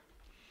champ.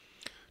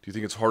 Do you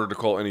think it's harder to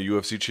call any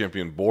UFC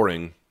champion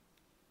boring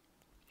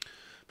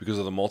because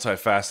of the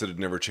multifaceted,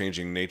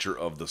 never-changing nature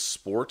of the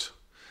sport.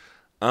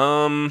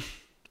 Boy,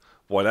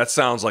 that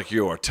sounds like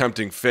you are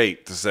tempting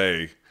fate to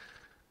say,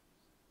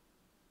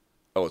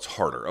 oh, it's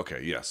harder.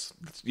 Okay, yes.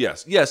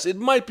 Yes, it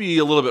might be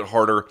a little bit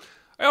harder.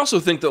 I also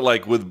think that,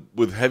 like,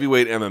 with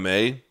heavyweight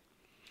MMA,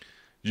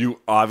 you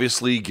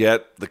obviously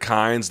get the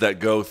kinds that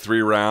go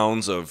 3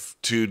 rounds of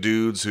 2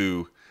 dudes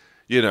who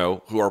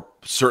are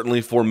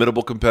certainly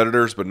formidable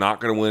competitors, but not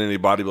going to win any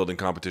bodybuilding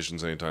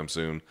competitions anytime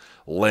soon,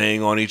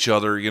 laying on each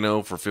other,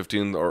 for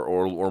 15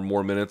 or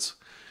more minutes.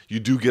 You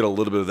do get a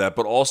little bit of that,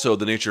 but also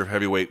the nature of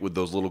heavyweight with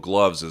those little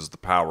gloves is the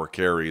power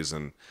carries,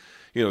 and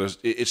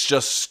it's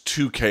just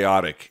too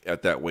chaotic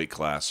at that weight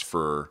class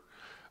for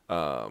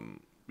the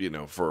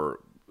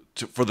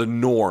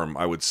norm,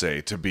 I would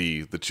say, to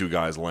be the 2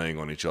 guys laying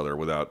on each other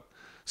without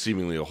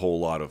seemingly a whole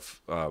lot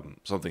of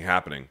something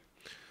happening.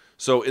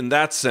 So in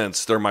that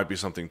sense, there might be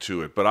something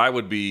to it, but I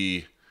would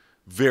be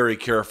very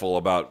careful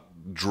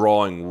about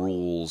drawing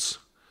rules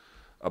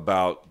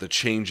about the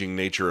changing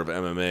nature of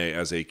MMA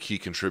as a key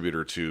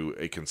contributor to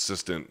a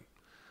consistent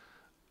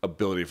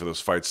ability for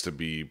those fights to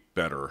be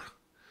better.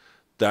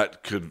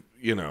 That could,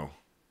 maybe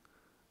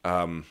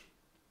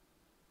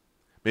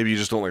you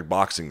just don't like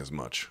boxing as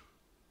much,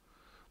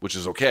 which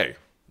is okay.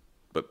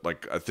 But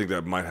I think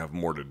that might have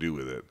more to do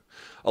with it.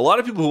 A lot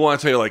of people who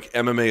want to tell you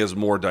MMA is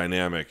more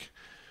dynamic.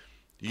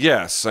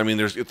 Yes,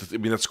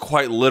 that's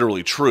quite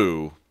literally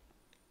true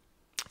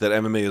that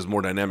MMA is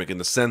more dynamic in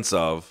the sense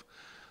of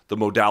the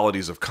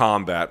modalities of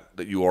combat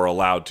that you are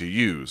allowed to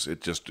use.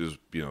 It just is,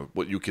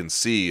 what you can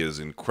see is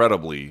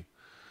incredibly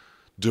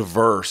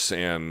diverse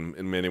and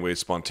in many ways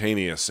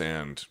spontaneous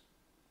and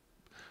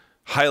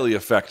highly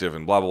effective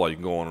and blah, blah, blah. You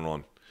can go on and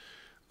on.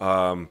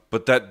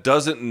 But that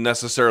doesn't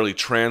necessarily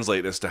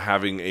translate as to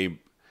having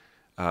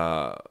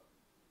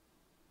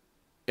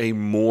a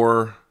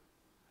more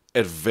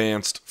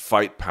advanced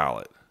fight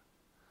palette.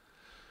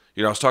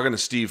 I was talking to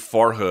Steve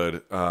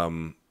Farhood,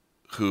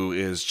 who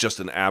is just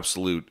an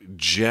absolute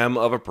gem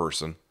of a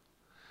person,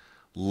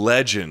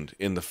 legend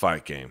in the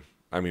fight game.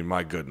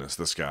 My goodness,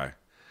 this guy.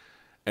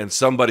 And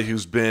somebody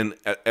who's been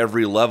at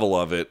every level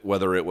of it,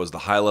 whether it was the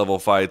high-level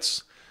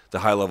fights, the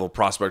high-level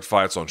prospect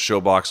fights on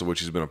Showbox, of which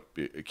he's been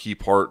a key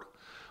part,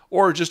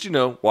 or just,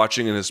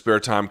 watching in his spare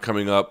time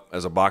coming up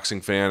as a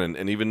boxing fan,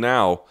 and even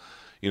now,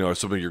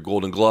 some of your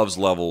Golden Gloves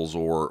levels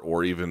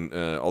or even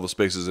all the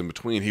spaces in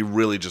between. He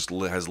really just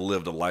has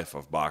lived a life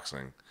of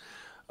boxing.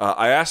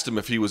 I asked him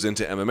if he was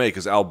into MMA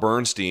because Al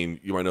Bernstein,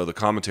 you might know the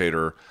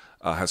commentator,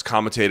 has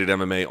commentated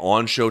MMA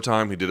on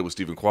Showtime. He did it with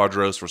Steven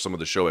Quadros for some of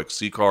the Show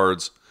XC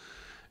cards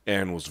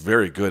and was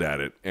very good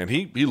at it. And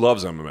he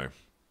loves MMA.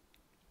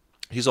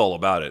 He's all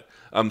about it.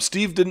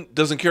 Steve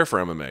doesn't care for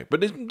MMA,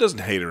 but he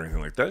doesn't hate it or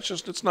anything like that.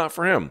 It's not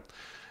for him.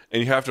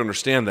 And you have to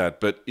understand that.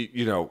 But,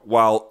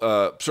 while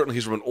certainly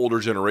he's from an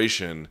older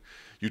generation,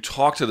 you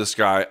talk to this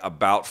guy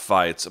about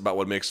fights, about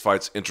what makes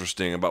fights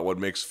interesting, about what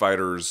makes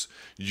fighters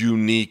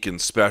unique and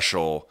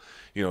special.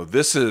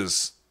 This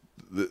is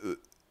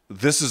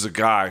a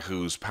guy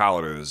whose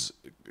palate is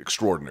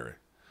extraordinary.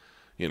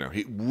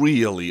 He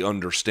really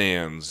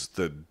understands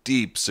the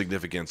deep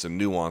significance and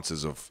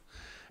nuances of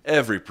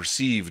every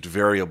perceived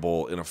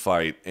variable in a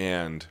fight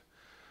and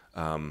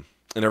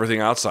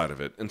everything outside of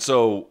it. And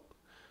so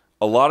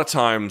a lot of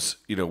times,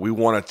 we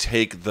want to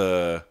take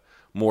the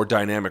more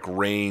dynamic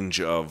range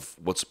of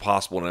what's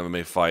possible in an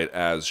MMA fight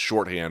as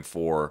shorthand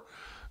for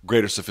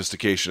greater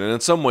sophistication. And in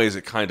some ways,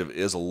 it kind of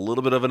is a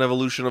little bit of an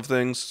evolution of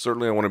things.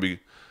 Certainly, I want to be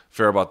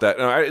fair about that.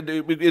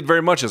 It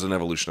very much is an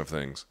evolution of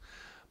things.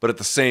 But at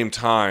the same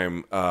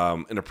time,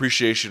 an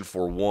appreciation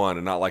for one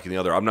and not liking the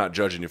other. I'm not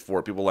judging you for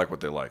it. People like what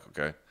they like,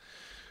 okay?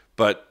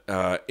 But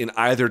in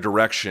either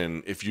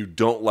direction, if you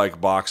don't like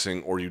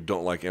boxing or you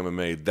don't like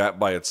MMA, that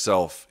by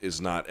itself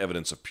is not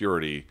evidence of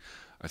purity,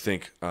 I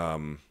think,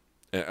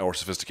 or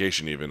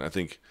sophistication even. I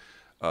think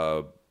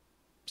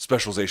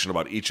specialization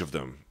about each of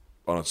them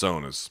on its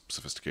own is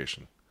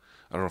sophistication.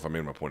 I don't know if I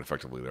made my point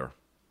effectively there.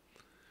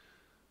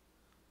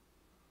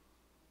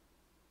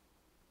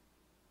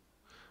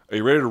 Are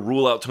you ready to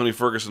rule out Tony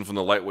Ferguson from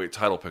the lightweight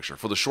title picture?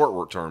 For the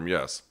short term,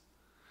 yes.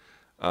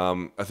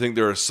 I think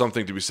there is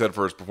something to be said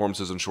for his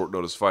performances in short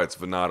notice fights.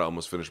 Venata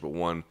almost finished but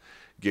one.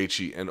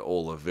 Gaethje and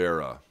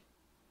Oliveira.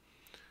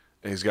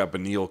 And he's got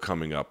Beneil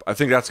coming up. I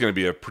think that's going to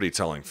be a pretty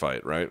telling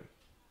fight, right?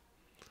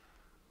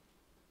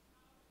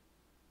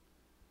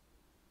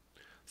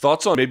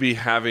 Thoughts on maybe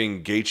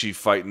having Gaethje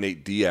fight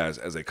Nate Diaz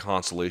as a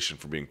consolation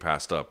for being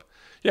passed up?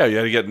 Yeah, you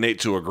had to get Nate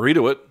to agree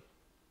to it.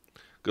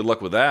 Good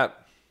luck with that.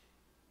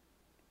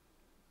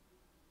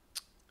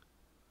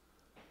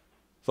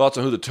 Thoughts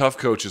on who the tough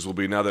coaches will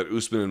be now that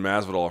Usman and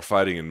Masvidal are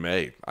fighting in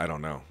May? I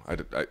don't know.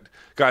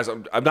 Guys,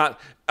 I'm not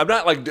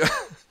like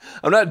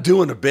I'm not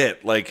doing a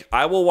bit. Like,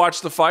 I will watch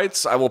the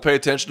fights. I will pay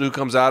attention to who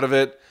comes out of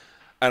it.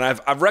 And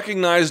I've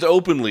recognized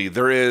openly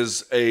there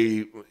is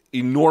a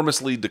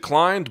enormously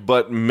declined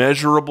but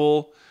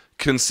measurable,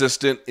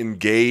 consistent,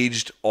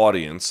 engaged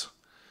audience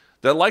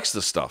that likes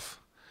this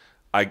stuff.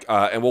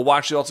 And we'll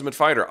watch The Ultimate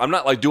Fighter. I'm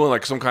not like doing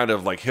like some kind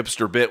of like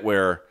hipster bit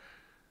where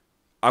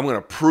I'm going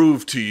to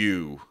prove to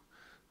you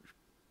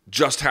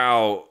just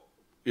how,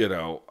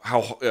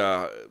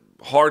 how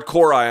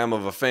hardcore I am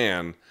of a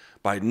fan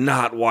by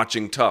not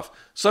watching Tough.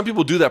 Some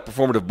people do that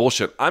performative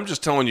bullshit. I'm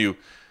just telling you,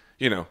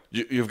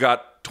 you've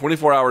got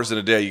 24 hours in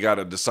a day. You got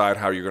to decide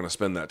how you're going to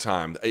spend that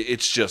time.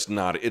 It's just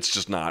not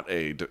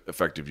a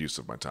effective use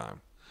of my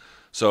time.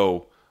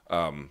 So,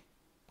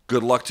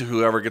 good luck to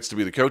whoever gets to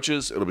be the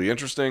coaches. It'll be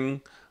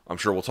interesting. I'm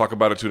sure we'll talk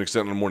about it to an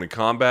extent in Morning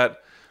Combat.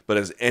 But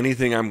as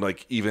anything I'm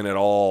like even at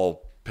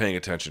all paying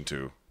attention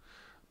to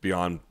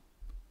beyond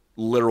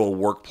literal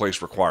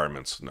workplace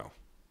requirements, no.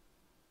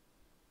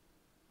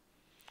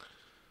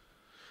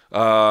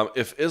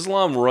 If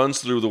Islam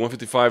runs through the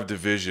 155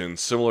 division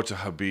similar to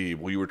Khabib,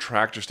 will you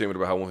retract your statement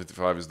about how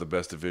 155 is the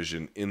best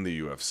division in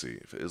the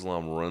UFC? If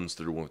Islam runs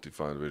through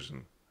 155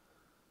 division.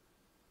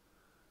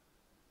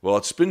 Well,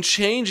 it's been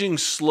changing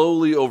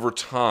slowly over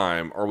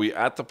time. Are we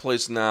at the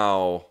place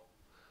now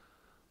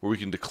where we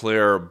can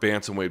declare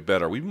bantamweight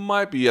better? We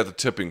might be at the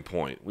tipping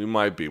point. We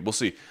might be. We'll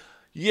see.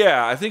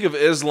 Yeah, I think if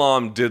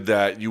Islam did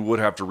that, you would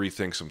have to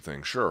rethink some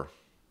things. Sure.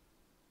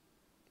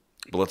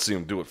 But let's see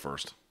him do it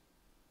first.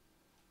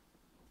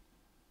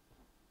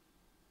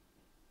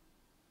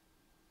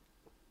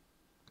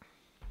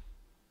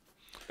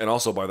 And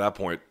also, by that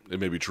point, it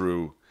may be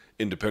true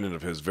independent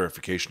of his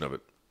verification of it.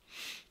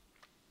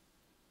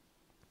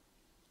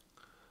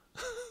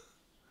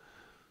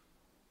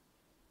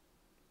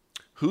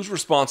 Whose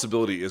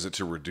responsibility is it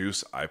to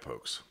reduce eye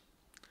pokes?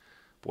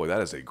 Boy,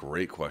 that is a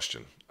great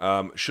question.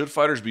 Should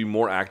fighters be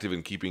more active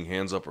in keeping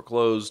hands up or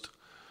closed?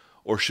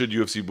 Or should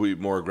UFC be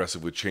more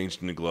aggressive with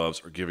changing the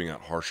gloves or giving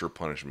out harsher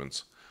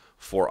punishments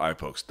for eye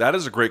pokes? That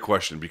is a great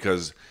question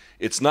because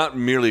it's not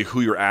merely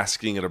who you're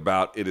asking it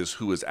about, it is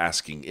who is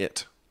asking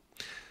it.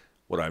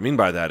 What I mean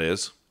by that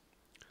is,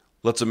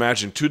 let's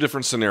imagine two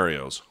different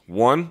scenarios.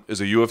 One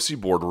is a UFC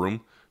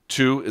boardroom.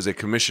 Two is a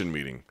commission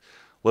meeting.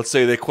 Let's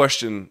say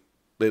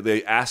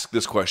they ask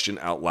this question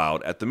out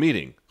loud at the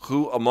meeting.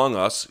 Who among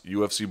us,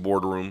 UFC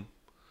boardroom,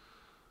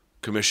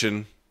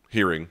 commission,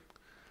 hearing,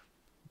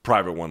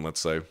 private one,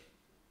 let's say,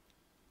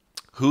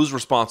 whose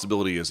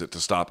responsibility is it to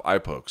stop eye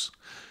pokes?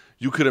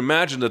 You could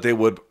imagine that they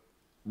would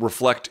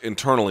reflect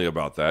internally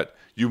about that.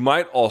 You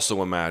might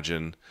also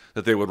imagine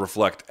that they would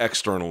reflect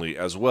externally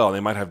as well. They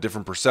might have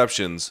different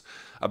perceptions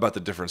about the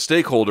different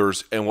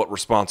stakeholders and what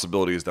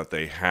responsibilities that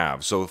they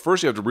have. So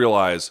first you have to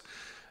realize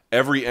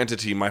every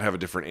entity might have a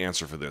different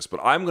answer for this. But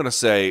I'm going to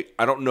say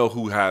I don't know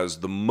who has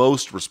the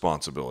most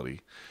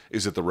responsibility.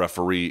 Is it the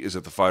referee? Is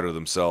it the fighter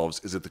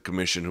themselves? Is it the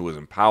commission who is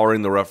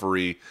empowering the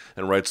referee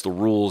and writes the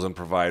rules and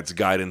provides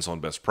guidance on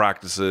best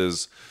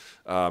practices?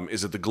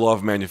 Is it the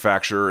glove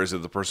manufacturer? Is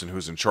it the person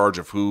who's in charge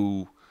of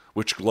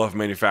which glove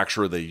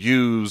manufacturer they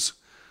use?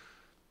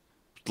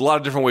 A lot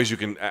of different ways you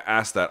can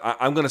ask that.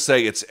 I'm going to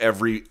say it's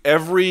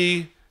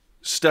every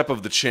step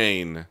of the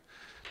chain,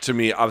 to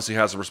me, obviously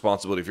has a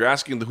responsibility. If you're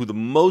asking who the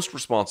most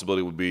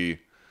responsibility would be,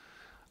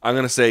 I'm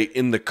going to say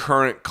in the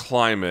current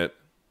climate,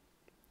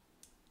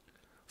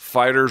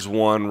 fighters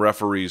 1,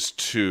 referees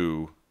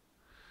 2,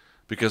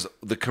 because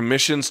the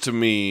commissions, to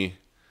me,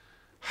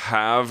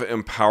 have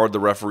empowered the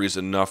referees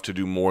enough to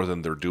do more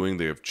than they're doing.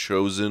 They have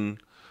chosen,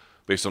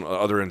 based on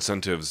other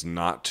incentives,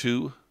 not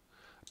to.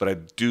 But I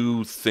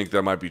do think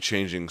that might be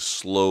changing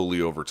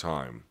slowly over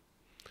time.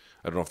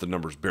 I don't know if the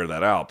numbers bear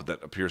that out, but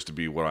that appears to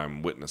be what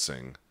I'm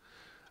witnessing.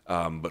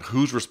 But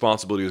whose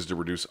responsibility is to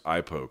reduce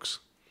eye pokes?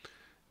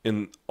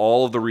 In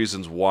all of the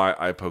reasons why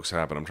eye pokes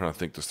happen, I'm trying to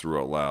think this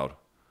through out loud.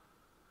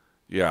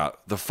 Yeah,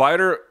 the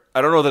fighter, I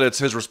don't know that it's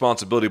his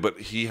responsibility, but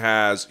he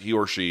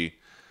or she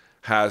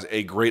has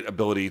a great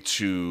ability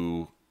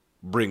to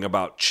bring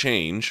about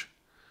change.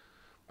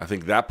 I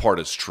think that part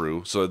is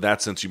true. So in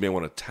that sense, you may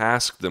want to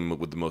task them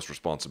with the most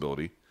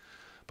responsibility.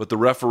 But the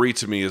referee,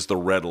 to me, is the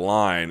red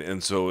line.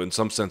 And so in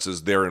some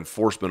senses, their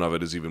enforcement of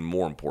it is even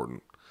more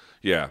important.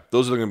 Yeah,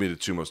 those are going to be the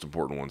two most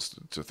important ones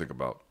to think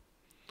about.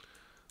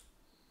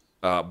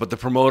 But the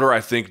promoter, I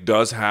think,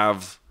 does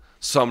have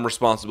some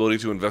responsibility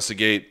to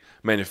investigate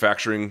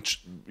manufacturing,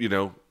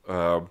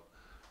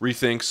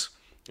 rethinks.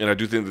 And I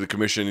do think that the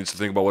commission needs to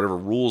think about whatever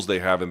rules they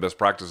have and best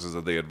practices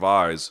that they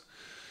advise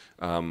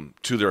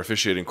to their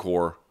officiating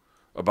corps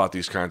about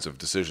these kinds of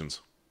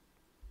decisions.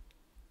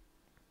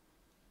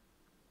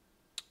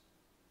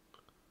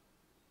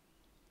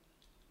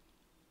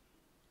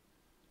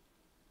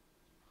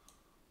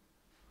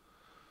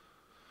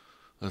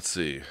 Let's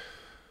see.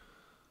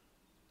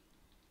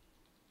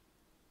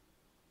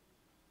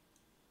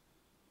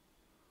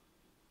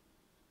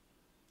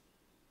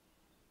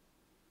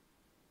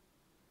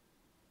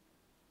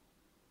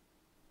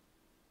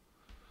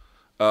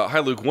 Hi,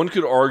 Luke. One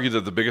could argue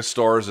that the biggest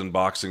stars in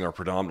boxing are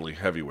predominantly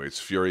heavyweights,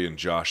 Fury and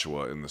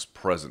Joshua in this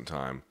present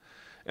time,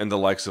 and the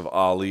likes of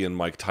Ali and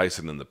Mike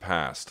Tyson in the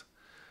past.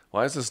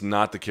 Why is this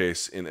not the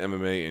case in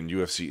MMA and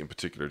UFC in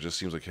particular? It just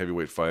seems like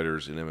heavyweight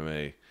fighters in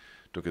MMA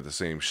don't get the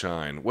same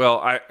shine.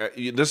 Well,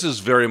 this is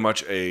very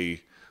much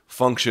a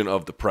function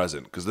of the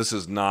present, because this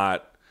is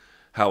not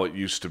how it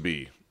used to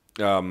be.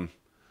 You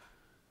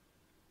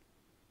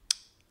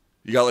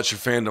gotta let your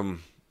fandom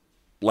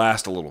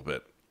last a little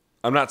bit.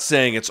 I'm not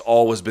saying it's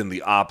always been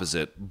the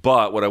opposite,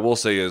 but what I will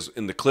say is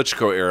in the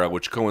Klitschko era,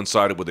 which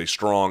coincided with a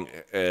strong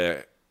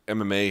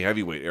MMA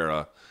heavyweight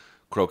era,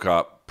 Cro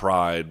Cop,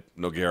 Pride,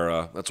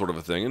 Nogueira, that sort of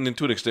a thing, and then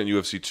to an extent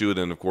UFC 2, and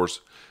then of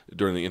course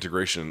during the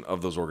integration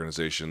of those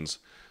organizations,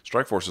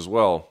 Strikeforce as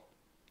well,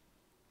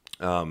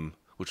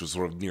 which was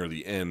sort of near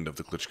the end of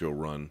the Klitschko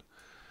run.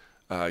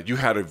 You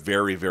had a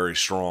very, very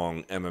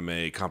strong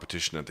MMA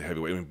competition at the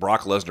heavyweight. I mean,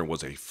 Brock Lesnar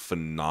was a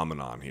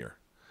phenomenon here.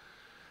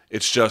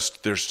 It's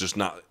just, there's just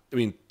not, I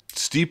mean,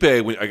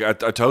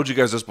 Stipe, I told you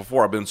guys this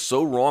before, I've been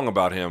so wrong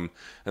about him,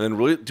 and then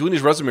really doing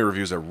these resume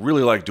reviews, I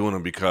really like doing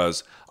them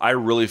because I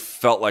really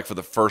felt like for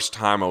the first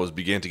time I was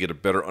beginning to get a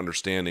better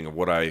understanding of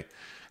what I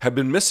had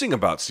been missing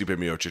about Stipe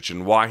Miocic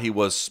and why he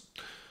was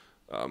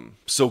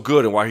so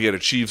good and why he had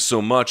achieved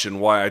so much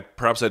and why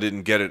perhaps I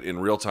didn't get it in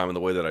real time in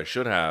the way that I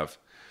should have.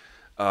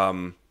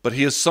 But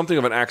he is something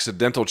of an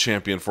accidental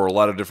champion for a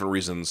lot of different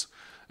reasons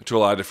to a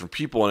lot of different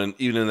people, and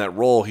even in that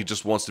role, he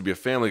just wants to be a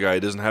family guy. He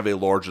doesn't have a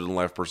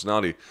larger-than-life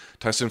personality.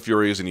 Tyson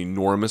Fury is an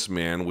enormous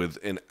man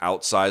with an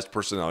outsized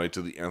personality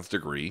to the nth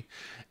degree.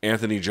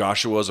 Anthony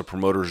Joshua is a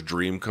promoter's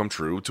dream come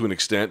true. To an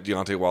extent,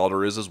 Deontay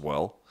Wilder is as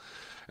well.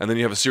 And then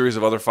you have a series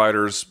of other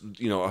fighters,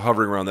 you know,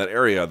 hovering around that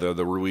area, the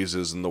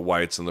Ruizes and the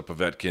Whites and the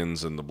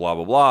Povetkins and the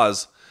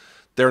blah-blah-blahs.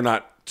 They're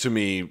not, to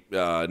me,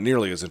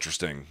 nearly as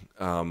interesting.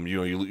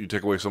 You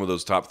take away some of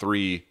those top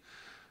three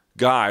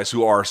guys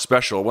who are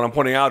special. What I'm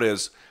pointing out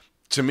is,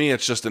 to me,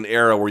 it's just an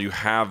era where you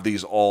have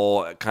these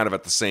all kind of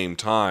at the same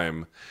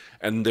time,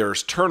 and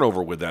there's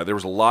turnover with that. There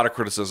was a lot of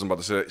criticism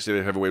about the state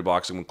of heavyweight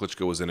boxing when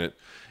Klitschko was in it,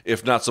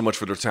 if not so much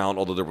for their talent,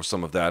 although there was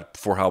some of that,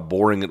 for how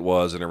boring it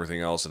was and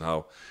everything else, and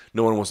how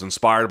no one was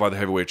inspired by the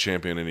heavyweight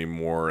champion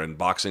anymore, and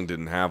boxing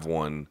didn't have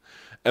one.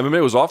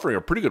 MMA was offering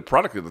a pretty good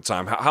product at the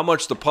time. How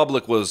much the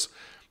public was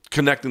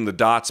connecting the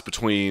dots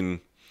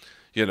between,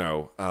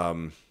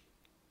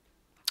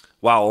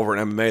 wow, over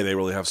in MMA, they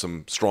really have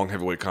some strong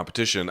heavyweight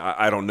competition.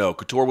 I don't know.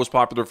 Couture was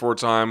popular for a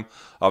time.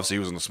 Obviously, he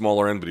was on the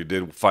smaller end, but he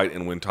did fight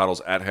and win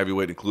titles at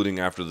heavyweight, including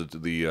after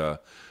the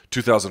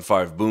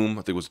 2005 boom. I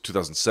think it was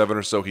 2007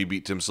 or so. He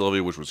beat Tim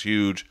Sylvia, which was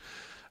huge.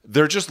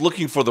 They're just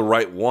looking for the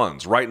right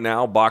ones. Right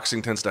now,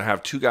 boxing tends to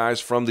have two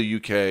guys from the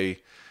UK.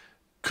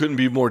 Couldn't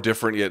be more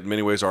different, yet in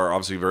many ways are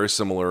obviously very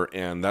similar,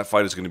 and that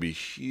fight is going to be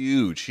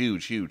huge,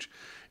 huge, huge.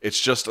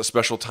 It's just a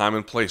special time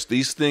and place.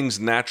 These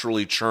things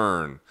naturally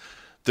churn.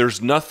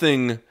 There's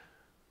nothing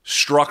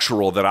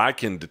structural that I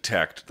can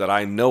detect, that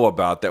I know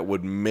about, that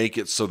would make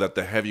it so that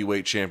the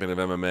heavyweight champion of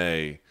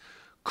MMA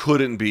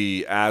couldn't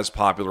be as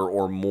popular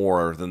or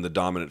more than the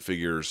dominant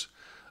figures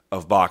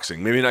of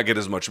boxing. Maybe not get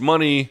as much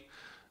money.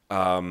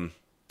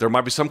 There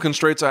might be some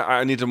constraints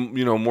I need to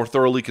more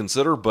thoroughly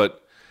consider,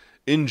 but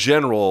in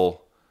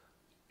general,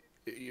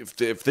 if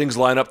things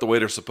line up the way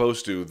they're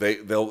supposed to,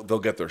 they'll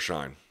get their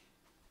shine.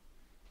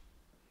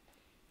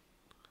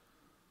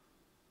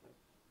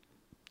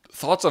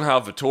 Thoughts on how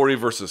Vettori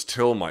versus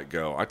Till might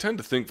go? I tend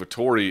to think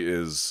Vettori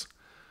is.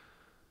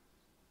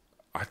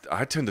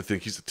 I tend to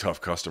think he's a tough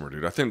customer,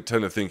 dude. I tend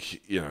to think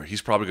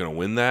he's probably going to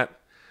win that,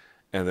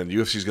 and then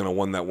UFC's going to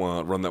run that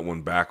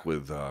one back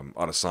with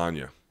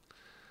Adesanya.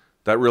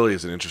 That really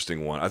is an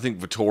interesting one. I think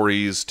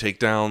Vettori's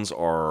takedowns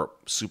are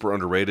super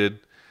underrated.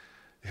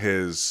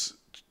 His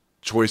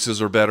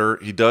choices are better.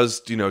 He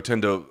does,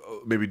 tend to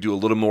maybe do a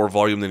little more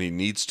volume than he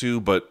needs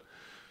to, but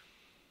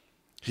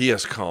he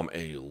has come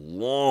a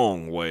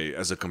long way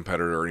as a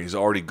competitor, and he's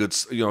already good.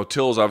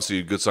 Till's obviously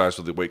a good size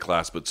for the weight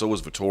class, but so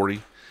is Vettori.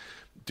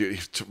 Dude,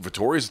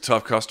 Vettori's a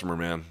tough customer,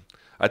 man.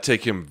 I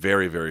take him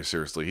very, very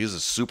seriously. He's a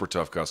super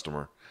tough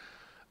customer.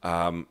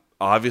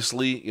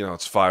 Obviously,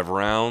 it's 5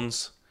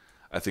 rounds.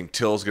 I think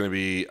Till's going to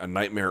be a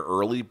nightmare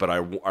early, but I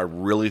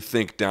really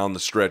think down the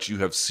stretch you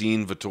have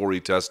seen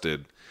Vettori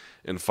tested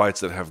in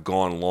fights that have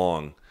gone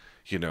long.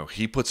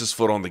 He puts his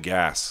foot on the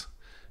gas.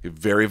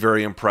 Very,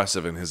 very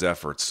impressive in his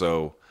efforts.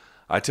 So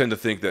I tend to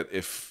think that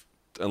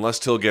unless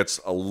Till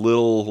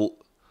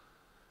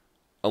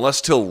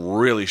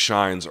really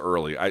shines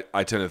early,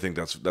 I tend to think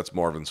that's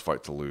Marvin's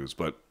fight to lose.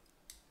 But,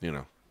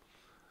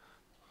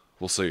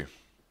 we'll see.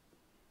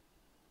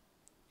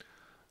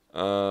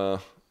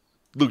 Luke,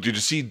 did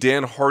you see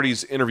Dan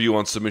Hardy's interview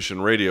on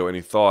Submission Radio?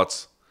 Any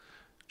thoughts?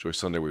 Enjoy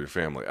Sunday with your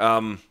family.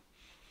 I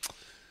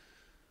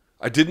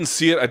didn't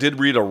see it. I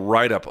did read a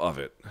write-up of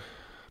it.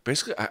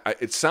 Basically,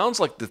 it sounds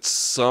like it's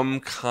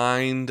some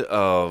kind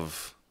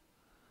of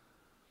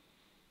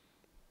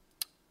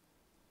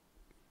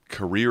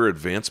career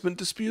advancement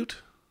dispute.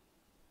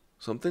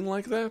 Something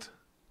like that.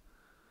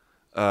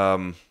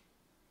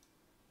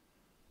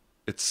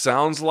 It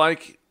sounds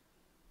like,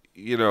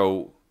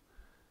 and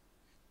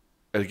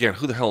again,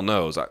 who the hell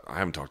knows? I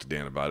haven't talked to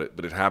Dan about it,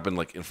 but it happened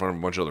like in front of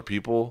a bunch of other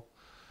people,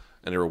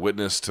 and they were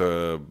witness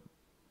to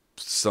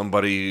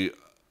somebody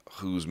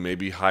who's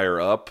maybe higher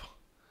up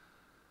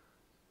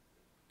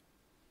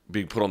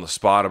being put on the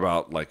spot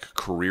about like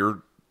career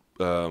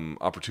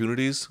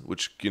opportunities,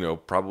 which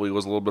probably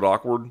was a little bit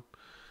awkward.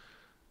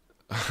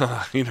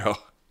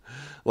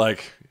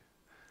 Like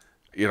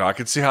I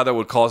could see how that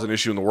would cause an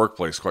issue in the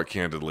workplace, quite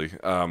candidly,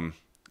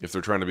 if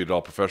they're trying to be at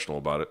all professional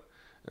about it.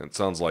 And it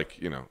sounds like,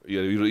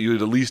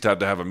 you'd at least have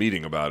to have a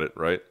meeting about it,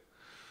 right?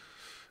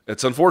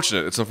 It's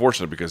unfortunate. It's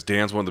unfortunate because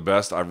Dan's one of the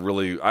best.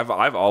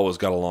 I've always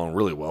got along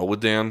really well with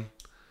Dan.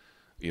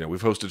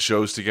 We've hosted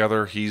shows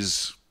together.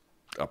 He's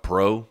a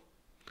pro,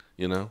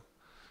 you know.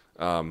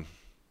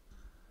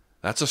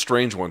 That's a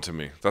strange one to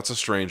me. That's a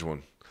strange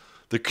one.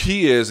 The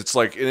key is, it's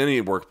like in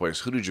any workplace,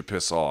 who did you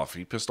piss off?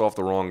 He pissed off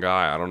the wrong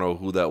guy. I don't know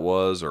who that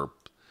was or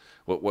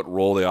what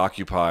role they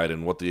occupied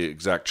and what the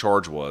exact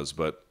charge was,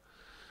 but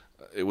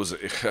it was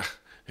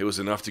it was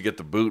enough to get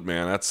the boot,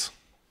 man.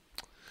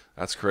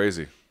 That's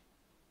crazy.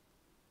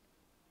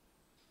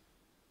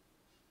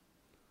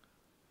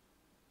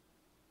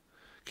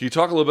 Can you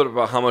talk a little bit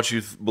about how much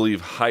you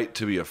believe height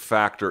to be a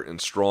factor in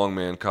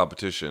strongman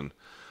competition?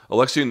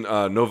 Alexei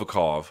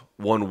Novikov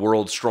won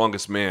World's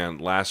Strongest Man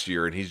last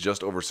year, and he's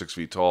just over 6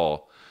 feet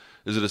tall.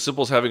 Is it as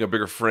simple as having a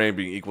bigger frame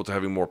being equal to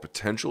having more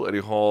potential? Eddie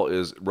Hall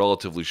is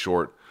relatively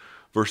short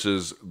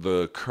versus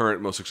the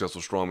current most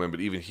successful strongman,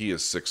 but even he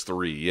is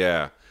 6'3".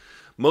 Yeah.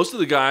 Most of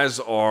the guys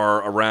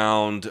are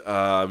around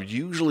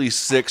usually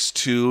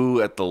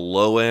 6'2" at the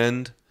low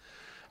end,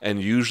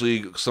 and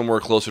usually somewhere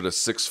closer to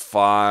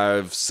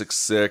 6'5",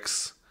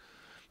 6'6".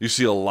 You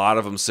see a lot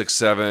of them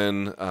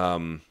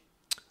 6'7".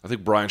 I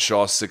think Brian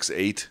Shaw's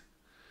 6'8",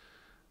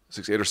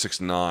 6'8" or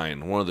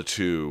 6'9", one of the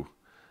two.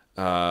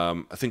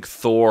 I think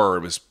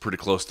Thor was pretty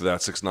close to that,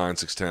 6'9",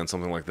 6'10",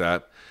 something like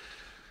that.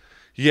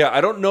 Yeah,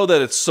 I don't know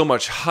that it's so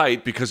much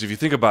height, because if you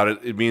think about it,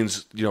 it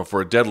means,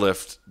 for a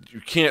deadlift,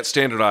 you can't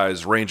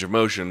standardize range of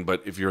motion,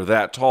 but if you're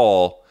that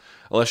tall,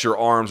 unless your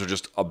arms are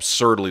just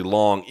absurdly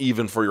long,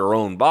 even for your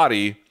own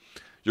body,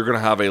 you're going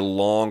to have a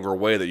longer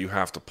way that you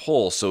have to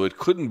pull. So it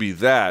couldn't be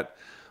that.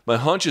 My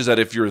hunch is that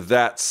if you're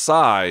that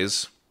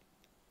size,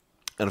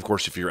 and of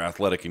course if you're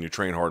athletic and you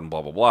train hard and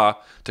blah, blah, blah,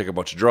 take a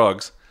bunch of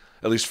drugs,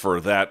 at least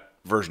for that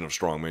version of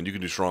strongman. You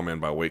can do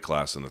strongman by weight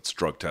class and it's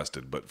drug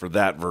tested, but for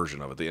that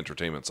version of it, the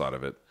entertainment side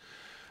of it,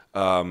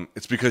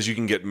 it's because you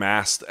can get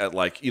massed at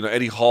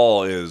Eddie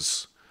Hall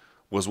was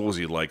what was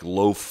he, like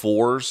low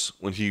fours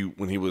when he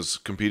was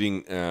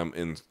competing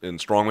in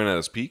strongman at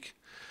his peak.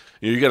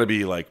 You got to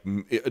be like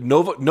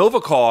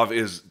Novikov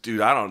is,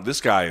 dude.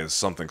 This guy is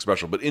something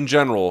special. But in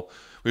general,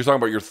 when you're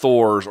talking about your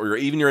Thors or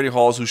even your Eddie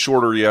Halls, who's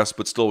shorter, yes,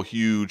 but still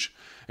huge,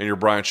 and your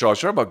Brian Shaw, you're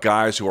talking about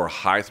guys who are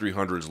high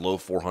 300s, low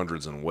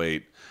 400s in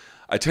weight.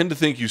 I tend to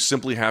think you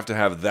simply have to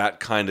have that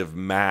kind of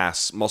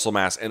mass, muscle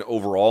mass, and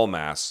overall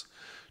mass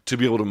to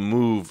be able to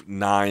move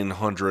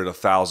 900,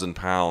 1,000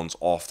 pounds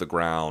off the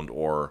ground,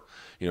 or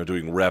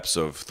doing reps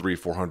of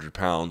 300-400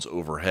 pounds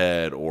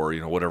overhead, or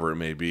whatever it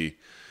may be,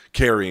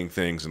 carrying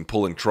things and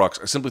pulling trucks.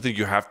 I simply think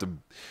you don't have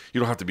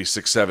to be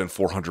 6'7",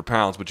 400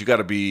 pounds, but you got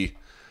to be,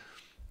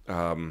 you're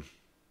going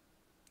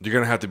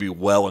to have to be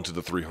well into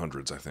the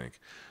 300s, I think.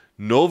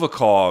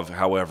 Novikov,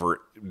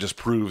 however, just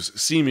proves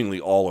seemingly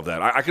all of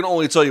that. I can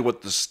only tell you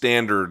what the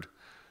standard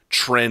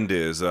trend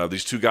is.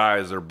 These two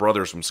guys, they're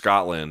brothers from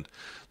Scotland.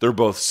 They're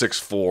both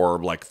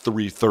 6'4", like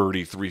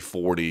 330,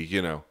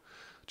 340,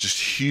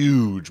 just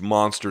huge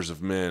monsters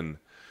of men.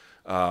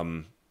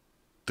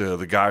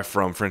 The guy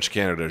from French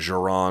Canada,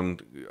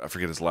 Geron, I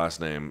forget his last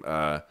name,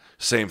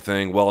 same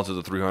thing, well into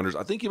the 300s.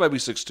 I think he might be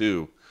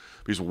 6'2",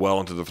 but he's well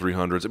into the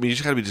 300s. I mean, you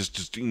just got to be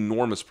just an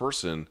enormous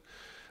person.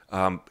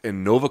 And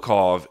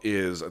Novikov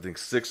is, I think,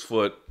 6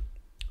 foot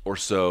or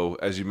so,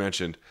 as you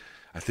mentioned.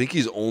 I think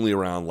he's only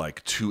around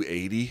like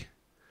 280,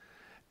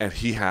 and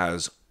he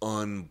has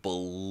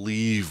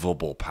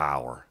unbelievable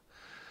power.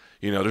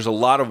 There's a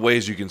lot of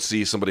ways you can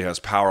see somebody has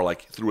power,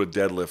 like through a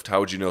deadlift. How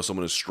would you know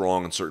someone is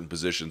strong in certain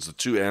positions? The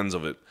two ends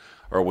of it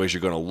are ways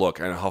you're going to look,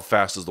 and how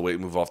fast does the weight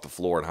move off the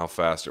floor, and how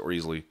fast or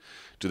easily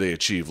do they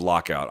achieve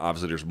lockout.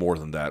 Obviously, there's more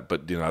than that,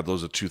 but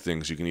those are two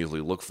things you can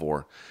easily look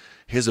for.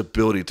 His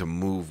ability to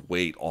move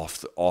weight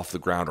off the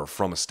ground or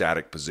from a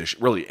static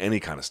position, really any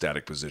kind of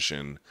static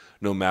position,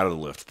 no matter the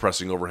lift,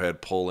 pressing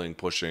overhead, pulling,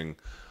 pushing,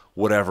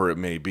 whatever it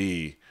may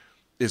be,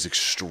 is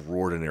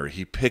extraordinary.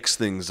 He picks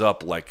things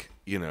up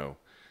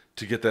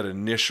to get that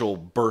initial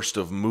burst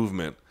of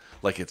movement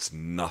like it's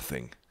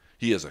nothing.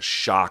 He is a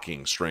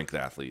shocking strength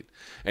athlete.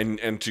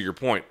 And to your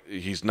point,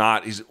 he's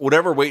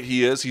whatever weight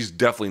he is, he's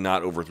definitely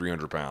not over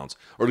 300 pounds.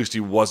 Or at least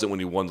he wasn't when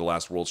he won the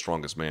last World's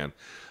Strongest Man.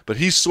 But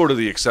he's sort of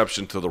the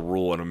exception to the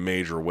rule in a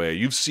major way.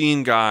 You've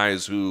seen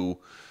guys who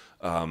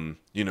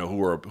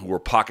who are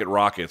pocket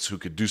rockets who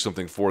could do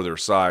something for their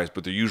size,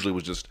 but there usually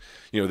was just,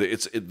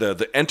 it's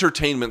the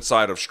entertainment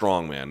side of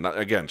strongman.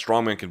 Again,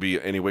 strongman can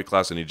be any weight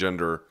class, any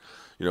gender,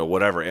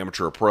 whatever,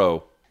 amateur or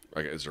pro.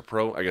 Is there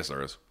pro? I guess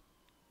there is.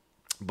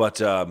 But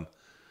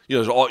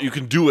you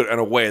can do it in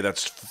a way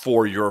that's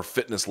for your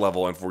fitness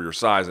level and for your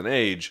size and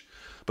age.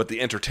 But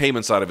the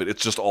entertainment side of it,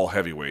 it's just all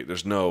heavyweight.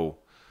 There's no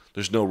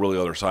really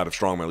other side of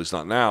strongman, at least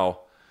not now.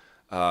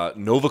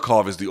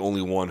 Novikov is the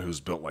only one who's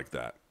built like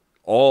that.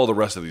 All the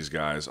rest of these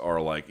guys are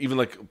even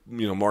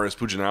Mariusz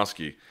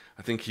Pudzianowski.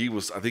 I think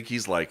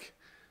he's like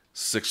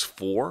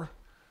 6'4",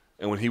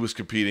 And when he was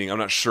competing, I'm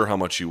not sure how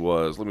much he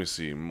was. Let me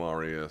see.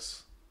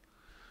 Mariusz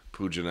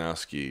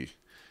Pudzianowski.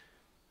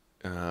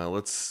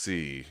 Let's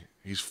see.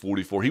 He's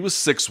 44. He was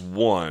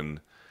 6'1",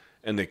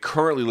 and they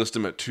currently list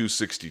him at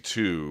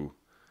 262.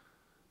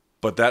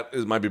 But that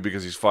might be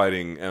because he's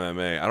fighting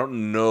MMA. I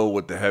don't know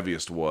what the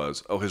heaviest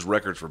was. Oh, his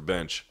records for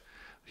bench.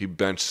 He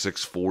benched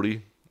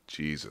 640.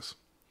 Jesus.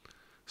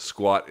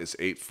 Squat is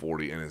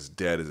 840, and his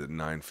dead is at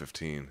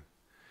 915.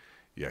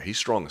 Yeah, he's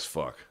strong as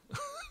fuck.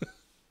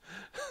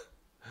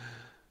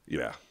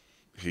 Yeah,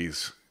 he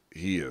is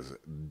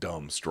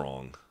dumb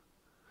strong.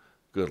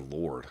 Good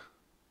Lord.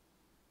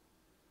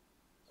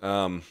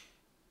 I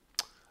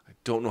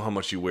don't know how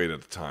much he weighed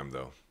at the time,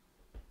 though.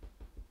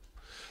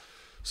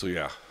 So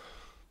yeah,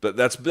 but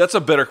that's a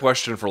better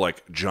question for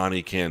like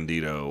Johnny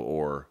Candido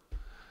or,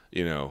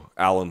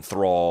 Alan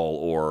Thrall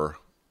or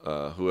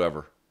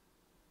whoever.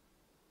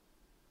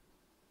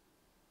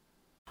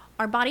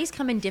 Our bodies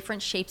come in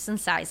different shapes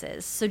and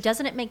sizes, so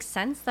doesn't it make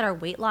sense that our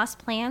weight loss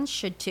plans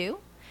should too?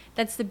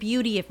 That's the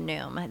beauty of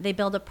Noom. They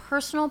build a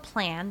personal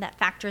plan that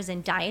factors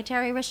in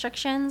dietary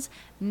restrictions,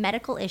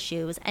 medical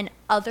issues, and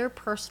other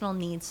personal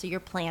needs so your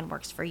plan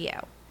works for you.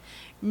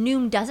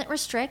 Noom doesn't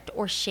restrict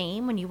or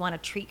shame when you want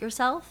to treat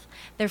yourself.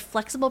 Their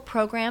flexible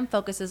program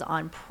focuses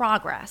on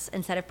progress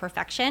instead of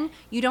perfection.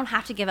 You don't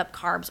have to give up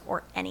carbs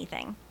or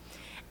anything.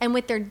 And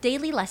with their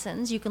daily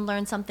lessons, you can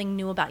learn something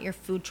new about your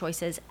food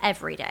choices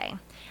every day.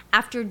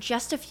 After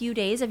just a few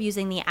days of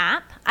using the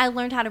app, I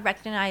learned how to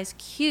recognize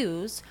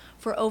cues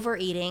for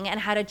overeating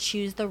and how to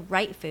choose the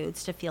right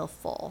foods to feel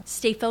full.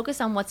 Stay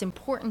focused on what's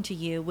important to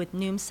you with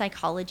Noom's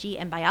psychology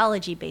and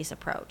biology-based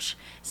approach.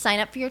 Sign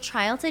up for your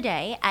trial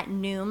today at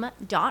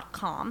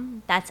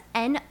Noom.com. That's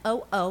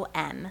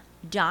Noom.com.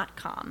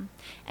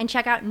 And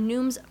check out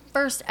Noom's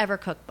first ever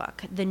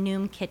cookbook, The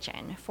Noom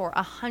Kitchen, for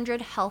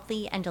 100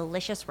 healthy and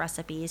delicious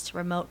recipes to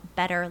promote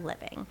better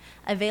living.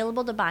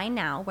 Available to buy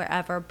now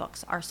wherever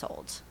books are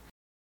sold.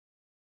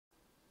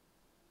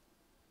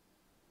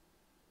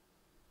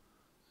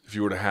 If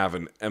you were to have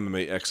an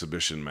MMA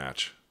exhibition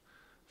match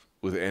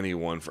with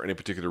anyone for any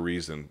particular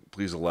reason,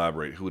 please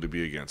elaborate. Who would it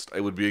be against?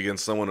 It would be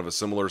against someone of a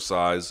similar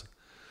size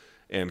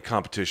and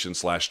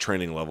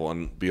competition/training level,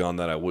 and beyond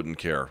that, I wouldn't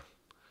care.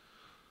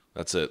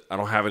 That's it. I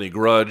don't have any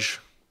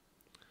grudge,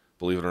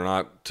 believe it or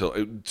not, to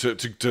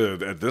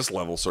at this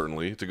level,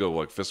 certainly, to go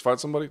like fist fight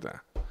somebody.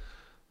 Nah.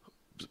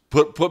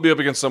 Put me up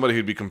against somebody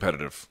who'd be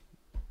competitive,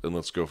 and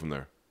let's go from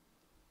there.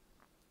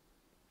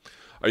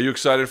 Are you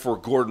excited for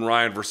Gordon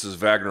Ryan versus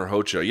Wagner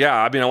Hocha? Yeah,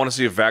 I want to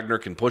see if Wagner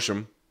can push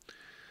him.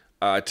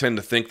 I tend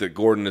to think that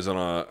Gordon is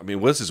on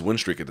what is his win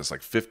streak at this?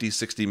 Like 50,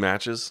 60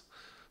 matches?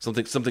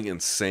 Something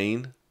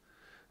insane.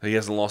 He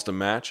hasn't lost a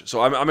match. So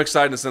I'm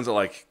excited in the sense that,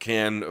 like,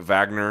 can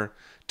Wagner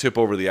tip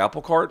over the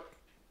apple cart?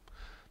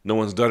 No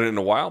one's done it in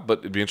a while, but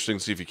it'd be interesting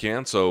to see if he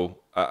can. So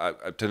I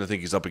tend to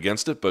think he's up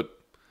against it. But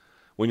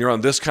when you're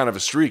on this kind of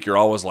a streak, you're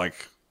always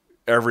like,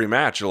 every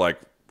match, you're like,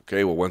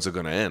 okay, well, when's it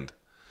going to end?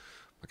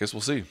 I guess we'll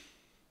see.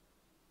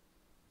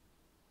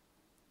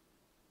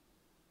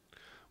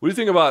 What do you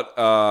think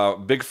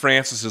about Big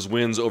Francis's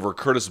wins over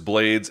Curtis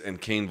Blades and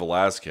Cain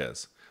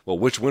Velasquez? Well,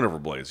 which win over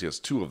Blades? He has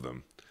two of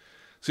them.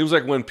 Seems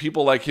like when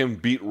people like him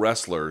beat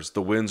wrestlers,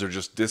 the wins are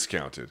just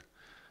discounted.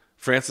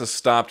 Francis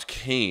stopped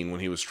Cain when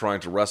he was trying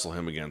to wrestle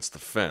him against the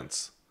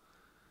fence.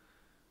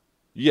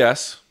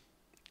 Yes.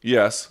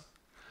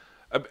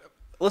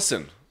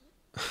 Listen,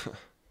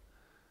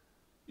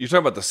 you're talking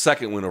about the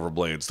second win over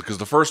Blades, because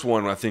the first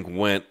one, I think,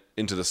 went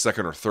into the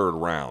second or third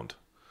round.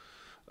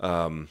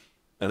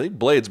 I think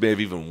Blades may have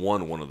even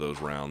won one of those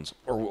rounds,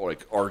 or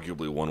like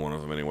arguably won one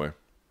of them anyway.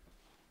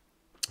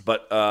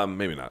 But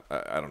maybe not.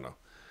 I don't know.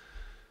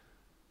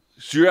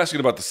 So you're asking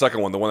about the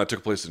second one, the one that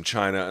took place in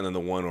China, and then the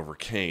one over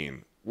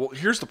Cain. Well,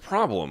 here's the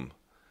problem.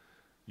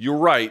 You're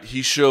right.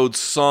 He showed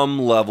some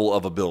level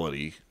of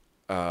ability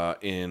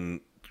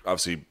in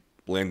obviously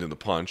landing the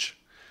punch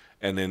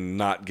and then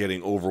not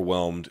getting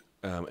overwhelmed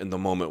in the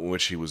moment in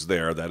which he was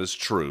there. That is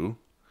true.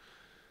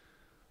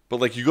 But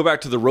like, you go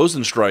back to the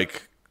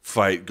Rosenstrike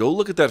fight, go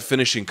look at that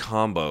finishing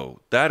combo.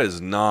 That is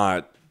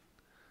not,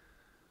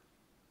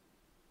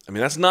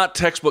 that's not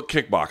textbook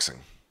kickboxing.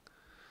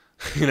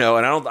 And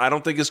I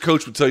don't think his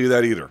coach would tell you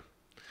that either.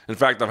 In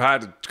fact, I've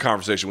had a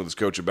conversation with his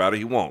coach about it.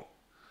 He won't.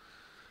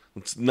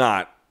 It's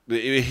not.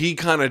 He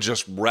kind of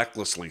just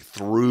recklessly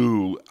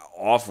threw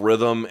off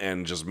rhythm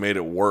and just made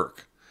it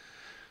work.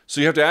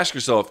 So you have to ask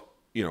yourself,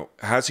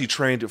 has he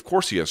trained? Of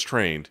course he has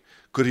trained.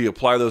 Could he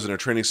apply those in a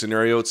training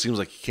scenario? It seems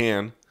like he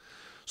can.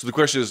 So the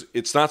question is,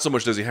 it's not so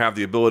much does he have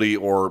the ability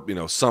or,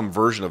 some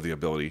version of the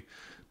ability.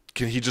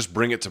 Can he just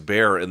bring it to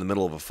bear in the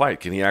middle of a fight?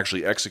 Can he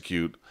actually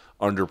execute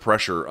under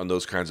pressure on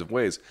those kinds of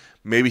ways?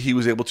 Maybe he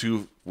was able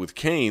to with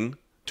Cain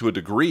to a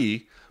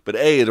degree, but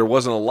there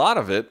wasn't a lot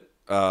of it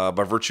by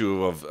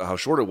virtue of how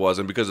short it was.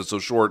 And because it's so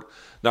short,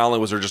 not only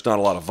was there just not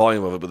a lot of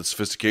volume of it, but the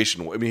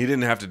sophistication. He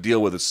didn't have to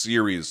deal with a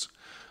series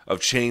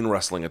of chain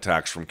wrestling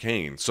attacks from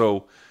Cain.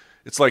 So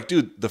it's like,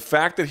 dude, the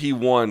fact that he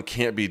won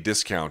can't be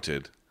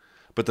discounted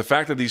But the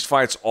fact that these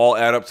fights all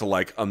add up to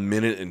like a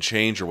minute and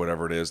change or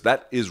whatever it is,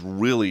 that is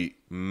really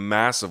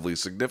massively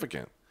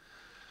significant.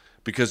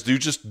 Because you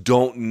just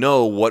don't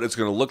know what it's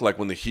going to look like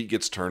when the heat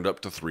gets turned up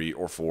to 3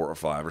 or 4 or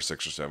 5 or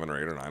 6 or 7 or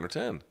 8 or 9 or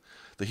 10.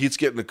 The heat's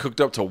getting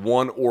cooked up to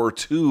 1 or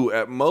 2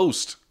 at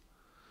most.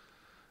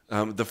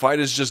 The fight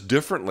is just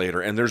different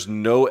later, and there's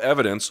no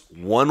evidence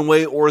one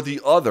way or the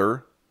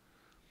other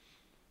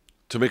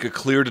to make a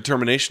clear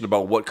determination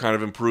about what kind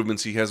of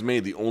improvements he has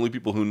made. The only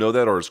people who know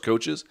that are his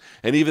coaches,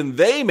 and even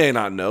they may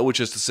not know, which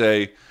is to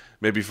say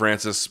maybe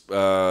Francis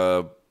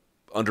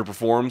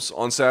underperforms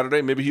on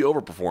Saturday, maybe he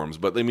overperforms.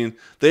 But I mean,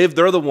 they're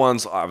the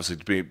ones, obviously,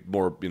 to be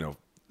more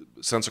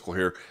sensical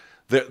here,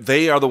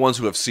 they are the ones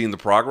who have seen the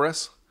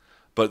progress.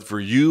 But for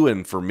you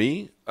and for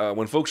me,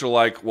 when folks are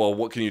like, well,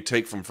 what can you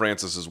take from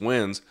Francis's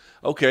wins?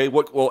 Okay,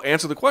 well,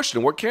 answer the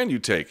question. What can you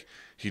take?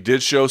 He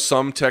did show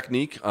some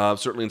technique,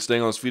 certainly in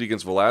staying on his feet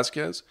against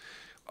Velasquez.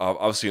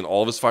 Obviously, in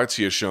all of his fights,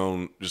 he has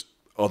shown just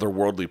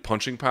otherworldly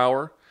punching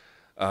power.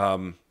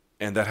 And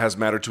that has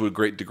mattered to a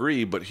great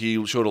degree, but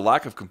he showed a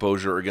lack of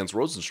composure against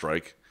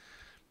Rosenstrike.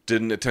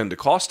 Didn't intend to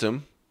cost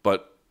him,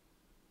 but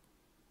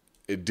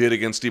it did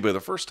against Stipe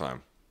the first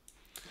time.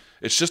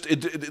 It's just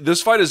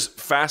this fight is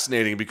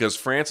fascinating because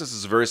Francis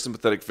is a very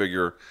sympathetic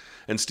figure,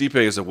 and Stipe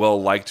is a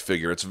well-liked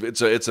figure.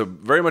 It's a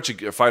very much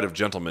a fight of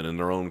gentlemen in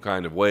their own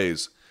kind of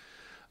ways.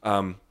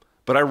 But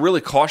I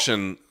really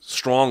caution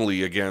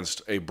strongly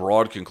against a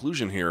broad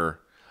conclusion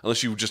here,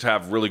 unless you just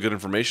have really good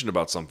information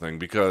about something,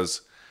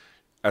 because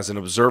as an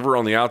observer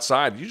on the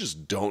outside, you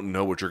just don't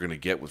know what you're going to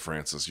get with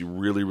Francis. You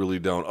really, really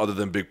don't, other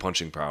than big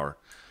punching power.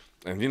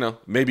 And,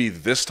 maybe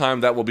this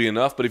time that will be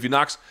enough. But if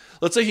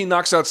let's say he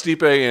knocks out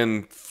Stipe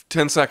in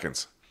 10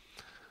 seconds.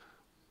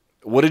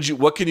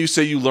 What can you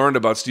say you learned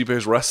about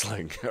Stipe's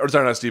wrestling? Or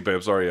sorry, not Stipe,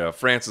 I'm sorry,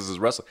 Francis's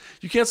wrestling.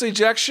 You can't say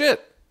jack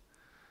shit.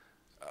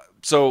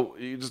 So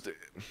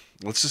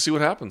let's just see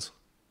what happens.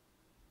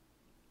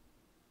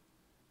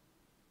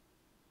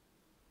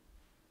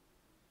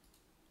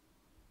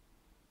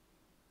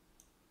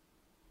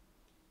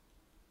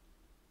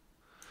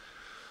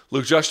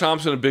 Look, Josh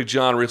Thompson and Big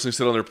John recently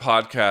said on their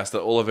podcast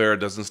that Oliveira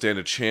doesn't stand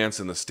a chance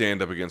in the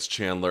stand-up against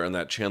Chandler, and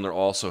that Chandler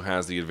also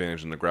has the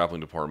advantage in the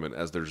grappling department,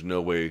 as there's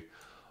no way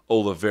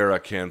Oliveira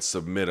can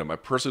submit him. I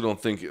personally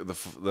don't think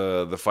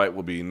the fight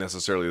will be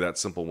necessarily that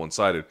simple,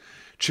 one-sided.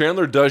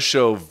 Chandler does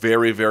show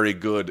very, very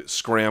good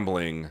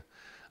scrambling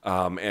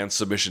and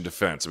submission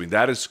defense. I mean,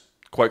 that is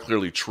quite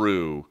clearly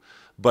true.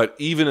 But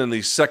even in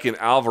the second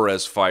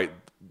Alvarez fight,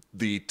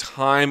 the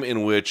time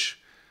in which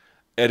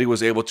Eddie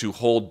was able to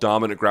hold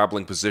dominant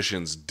grappling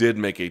positions did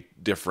make a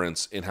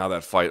difference in how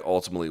that fight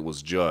ultimately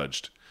was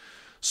judged.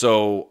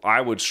 So I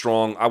would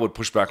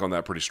push back on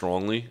that pretty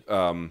strongly.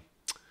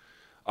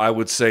 I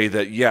would say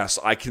that, yes,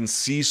 I can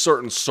see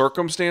certain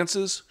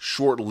circumstances,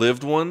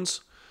 short-lived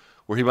ones,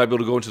 where he might be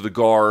able to go into the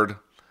guard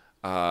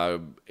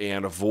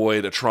and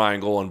avoid a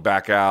triangle and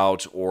back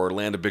out, or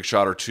land a big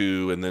shot or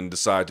two and then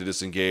decide to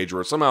disengage,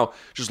 or somehow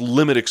just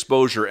limit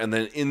exposure, and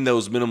then in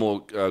those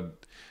minimal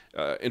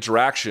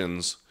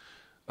interactions,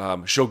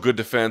 show good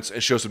defense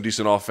and show some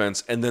decent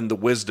offense, and then the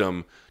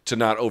wisdom to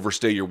not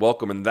overstay your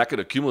welcome. And that could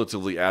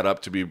accumulatively add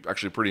up to be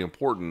actually pretty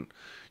important.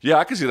 Yeah,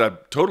 I can see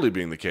that totally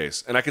being the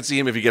case. And I can see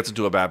him, if he gets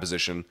into a bad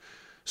position,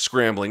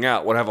 scrambling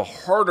out. What I have a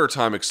harder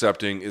time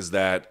accepting is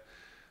that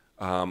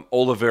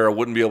Oliveira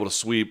wouldn't be able to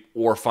sweep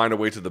or find a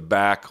way to the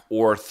back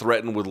or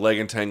threaten with leg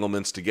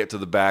entanglements to get to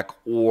the back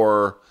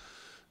or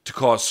to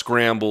cause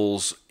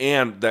scrambles,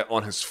 and that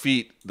on his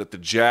feet that the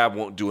jab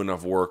won't do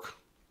enough work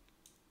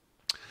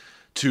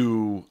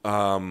to,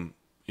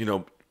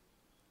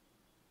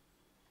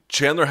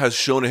 Chandler has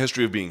shown a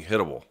history of being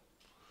hittable.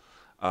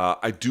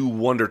 I do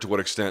wonder to what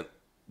extent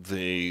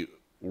the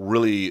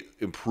really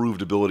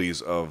improved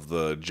abilities of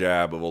the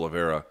jab of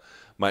Oliveira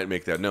might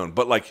make that known.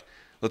 But,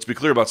 let's be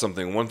clear about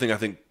something. One thing I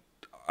think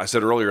I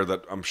said earlier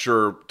that I'm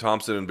sure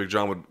Thompson and Big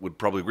John would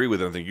probably agree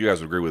with, and I think you guys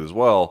would agree with as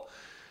well.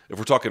 If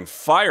we're talking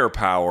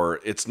firepower,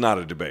 it's not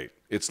a debate.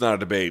 It's not a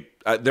debate.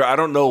 I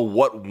don't know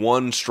what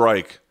one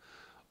strike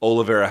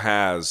Oliveira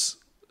has,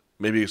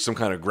 maybe some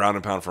kind of ground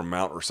and pound from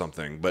Mount or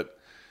something. But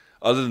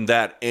other than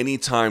that,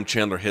 anytime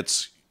Chandler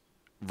hits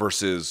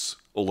versus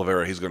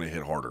Oliveira, he's going to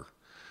hit harder.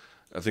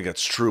 I think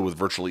that's true with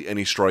virtually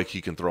any strike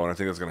he can throw, and I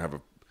think that's going to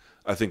have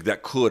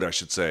I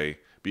should say,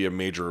 be a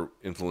major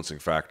influencing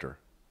factor.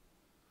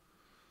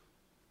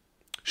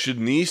 Should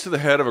knees to the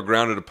head of a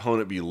grounded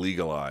opponent be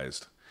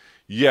legalized?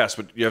 Yes,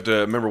 but you have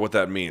to remember what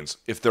that means.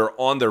 If they're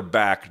on their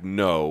back,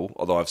 no.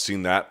 Although I've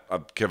seen that.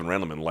 Kevin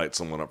Randleman light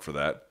someone up for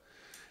that.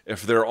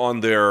 If they're on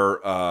their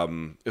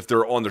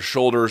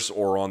shoulders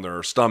or on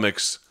their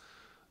stomachs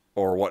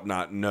or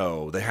whatnot,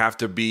 no. They have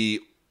to be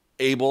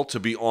able to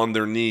be on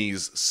their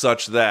knees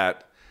such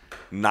that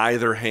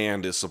neither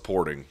hand is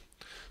supporting.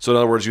 So in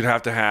other words, you'd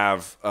have to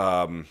have.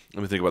 Let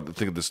me think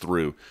of this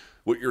through.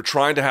 What you're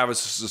trying to have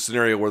is a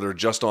scenario where they're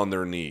just on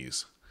their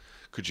knees.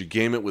 Could you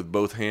game it with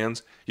both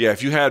hands? Yeah,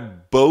 if you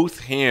had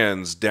both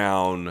hands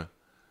down,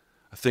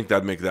 I think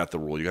that'd make that the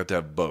rule. You have to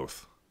have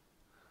both.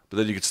 but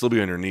then you could still be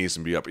on your knees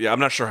and be up. Yeah, I'm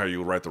not sure how you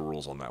would write the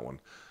rules on that one.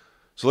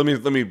 So let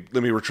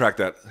me retract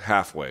that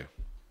halfway.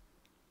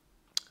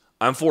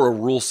 I'm for a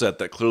rule set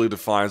that clearly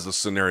defines the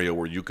scenario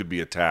where you could be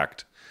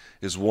attacked.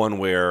 Is one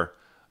where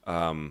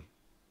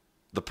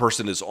the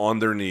person is on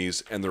their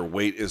knees and their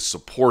weight is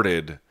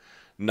supported,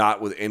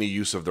 not with any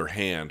use of their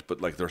hand,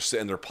 but like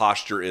their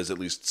posture is at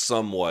least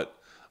somewhat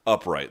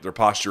upright. Their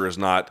posture is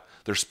not,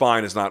 their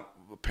spine is not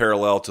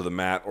parallel to the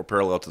mat or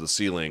parallel to the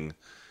ceiling.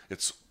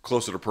 It's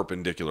closer to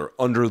perpendicular.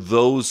 Under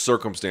those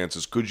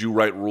circumstances, could you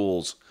write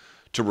rules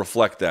to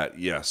reflect that?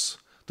 Yes.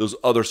 Those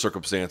other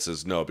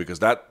circumstances, no, because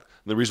the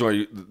reason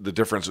why the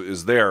difference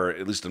is there,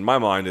 at least in my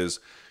mind, is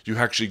you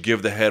actually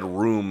give the head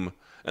room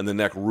and the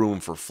neck room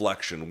for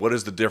flexion. What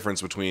is the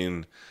difference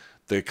between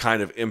the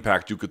kind of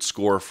impact you could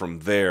score from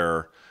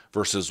there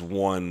versus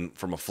one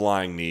from a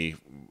flying knee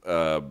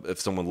if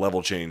someone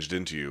level changed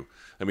into you?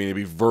 I mean, it'd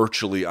be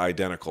virtually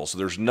identical. So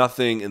there's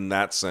nothing in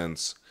that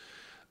sense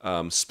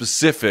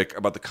specific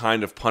about the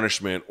kind of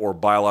punishment or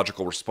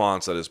biological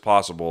response that is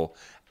possible,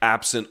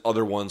 absent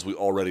other ones we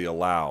already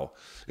allow.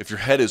 If your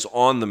head is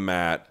on the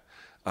mat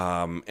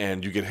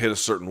and you get hit a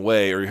certain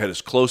way, or your head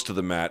is close to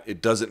the mat,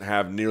 it doesn't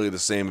have nearly the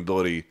same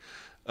ability.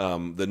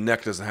 The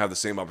neck doesn't have the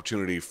same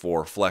opportunity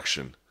for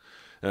flexion.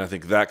 And I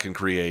think that can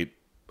create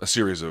a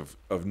series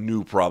of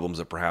new problems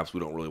that perhaps we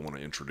don't really want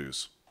to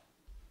introduce.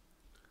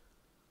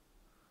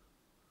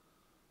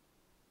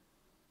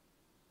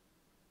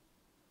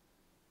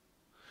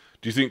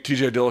 Do you think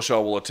TJ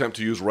Dillashaw will attempt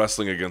to use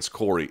wrestling against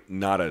Corey?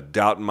 Not a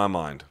doubt in my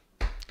mind.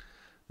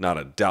 Not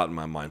a doubt in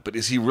my mind. But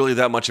is he really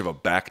that much of a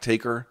back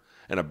taker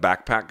and a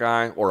backpack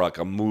guy, or like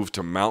a move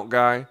to mount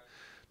guy?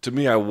 To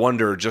me, I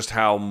wonder just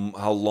how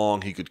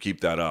long he could keep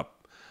that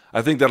up.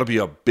 I think that'll be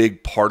a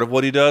big part of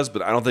what he does,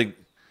 but I don't think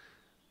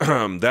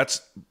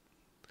that's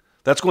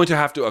going to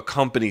have to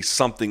accompany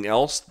something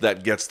else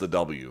that gets the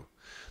W.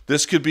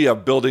 This could be a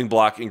building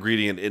block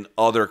ingredient in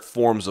other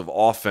forms of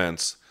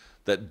offense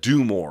that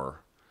do more.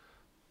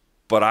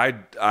 But I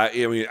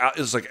mean,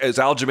 it's like, is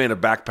Aljamain a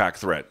backpack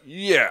threat?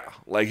 Yeah,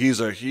 like he's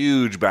a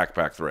huge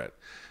backpack threat.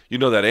 You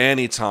know that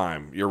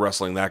anytime you're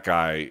wrestling that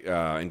guy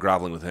and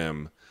grappling with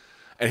him,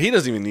 and he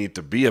doesn't even need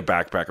to be a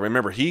backpacker.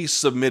 Remember, he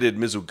submitted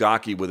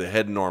Mizugaki with a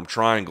head and arm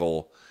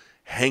triangle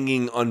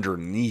hanging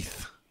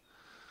underneath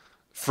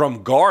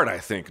from guard, I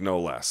think, no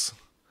less.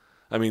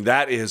 I mean,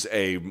 that is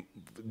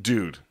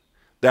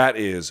that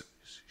is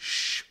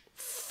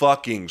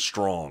fucking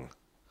strong.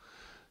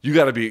 You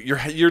got to be,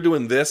 you're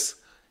doing this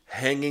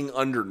hanging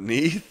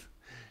underneath?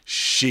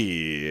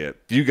 Shit.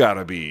 You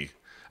gotta be.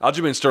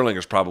 Aljamain Sterling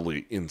is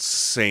probably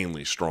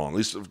insanely strong, at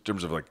least in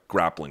terms of like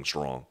grappling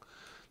strong.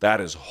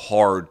 That is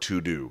hard to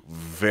do.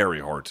 Very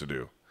hard to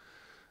do.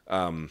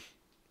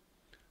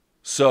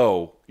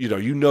 So,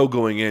 you know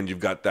going in, you've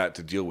got that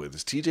to deal with.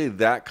 Is TJ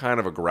that kind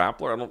of a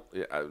grappler?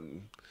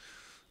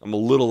 I'm a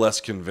little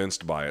less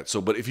convinced by it. So,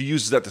 but if he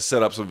uses that to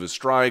set up some of his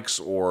strikes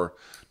or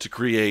to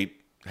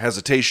create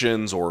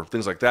hesitations or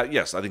things like that,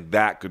 yes, I think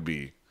that could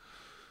be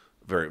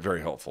very,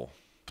 very helpful,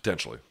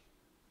 potentially.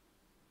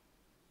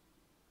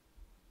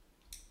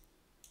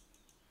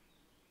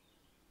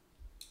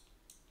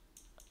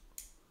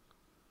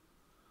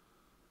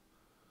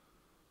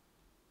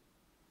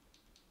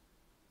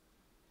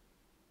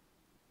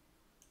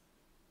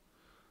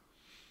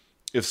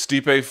 If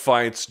Stipe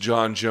fights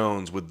John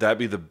Jones, would that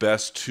be the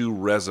best two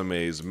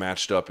resumes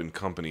matched up in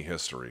company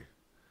history?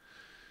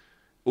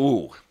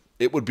 Ooh,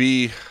 it would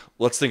be.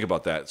 Let's think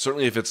about that.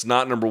 Certainly, if it's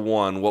not number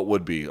one, what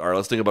would be? All right,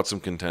 let's think about some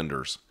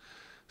contenders.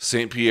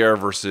 St. Pierre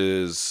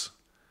versus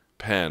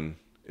Penn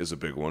is a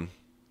big one.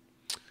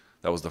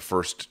 That was the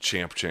first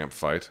champ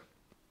fight.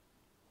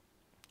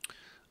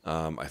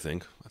 I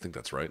think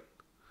that's right.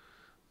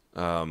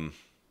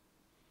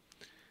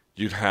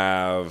 You'd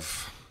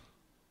have,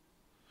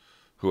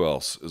 who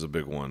else is a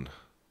big one?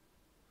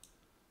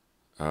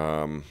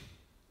 You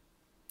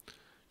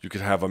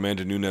could have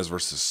Amanda Nunes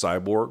versus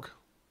Cyborg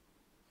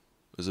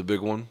is a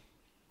big one.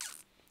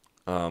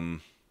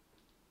 That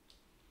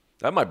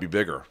might be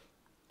bigger.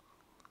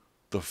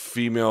 The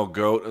female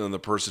GOAT and then the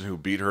person who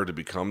beat her to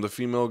become the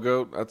female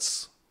GOAT.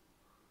 That's,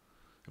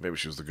 maybe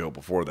she was the GOAT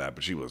before that,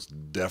 but she was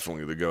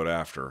definitely the GOAT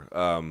after.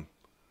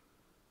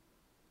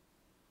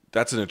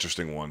 That's an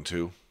interesting one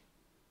too.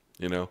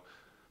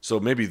 So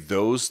maybe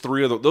those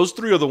three are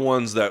the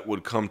ones that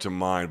would come to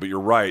mind. But you're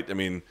right. I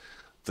mean,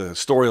 the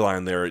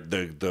storyline there,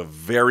 the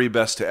very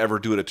best to ever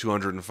do it at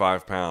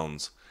 205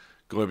 pounds,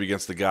 going up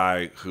against the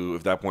guy who,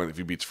 at that point, if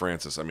he beats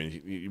Francis, I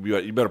mean,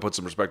 you better put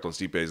some respect on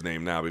Stipe's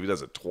name now. But if he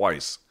does it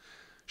twice,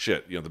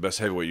 shit, the best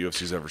heavyweight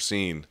UFC's ever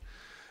seen.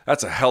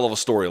 That's a hell of a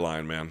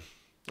storyline, man.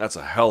 That's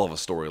a hell of a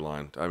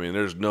storyline. I mean,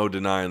 there's no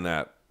denying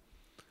that.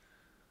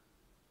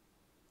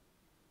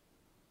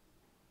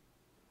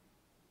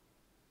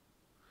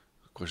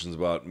 Questions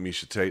about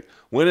Miesha Tate.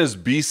 When is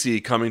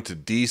BC coming to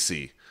DC?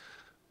 We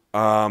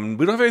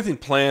don't have anything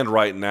planned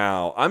right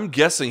now. I'm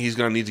guessing he's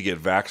going to need to get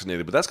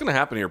vaccinated, but that's going to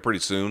happen here pretty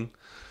soon.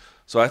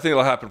 So I think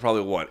it'll happen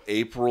probably,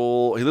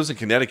 April? He lives in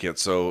Connecticut,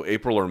 so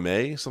April or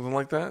May, something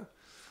like that.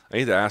 I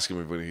need to ask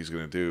him what he's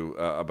going to do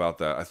about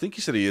that. I think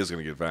he said he is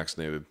going to get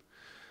vaccinated.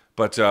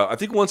 But I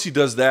think once he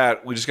does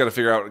that, we just got to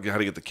figure out how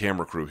to get the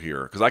camera crew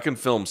here. Because I can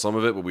film some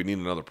of it, but we need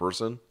another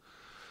person.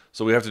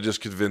 So we have to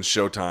just convince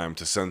Showtime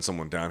to send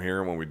someone down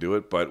here when we do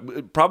it.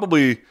 But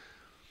probably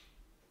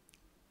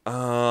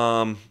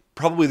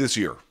this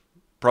year.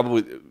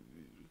 Probably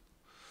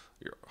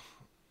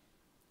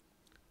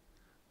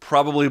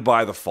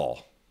by the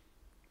fall.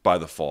 By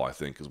the fall, I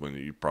think, is when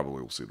you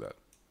probably will see that.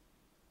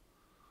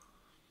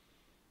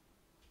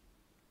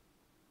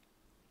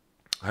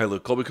 Hey,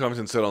 look, Colby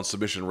Covington said on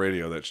Submission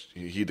Radio that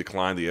he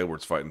declined the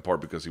Edwards fight in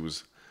part because he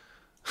was...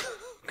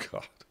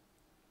 God.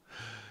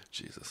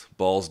 Jesus.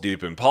 Balls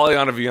deep in.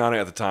 Polyana Viana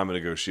at the time of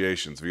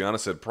negotiations. Viana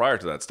said prior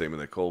to that statement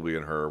that Colby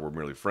and her were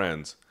merely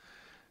friends,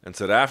 and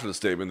said after the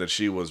statement that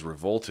she was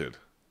revolted.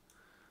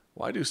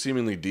 Why do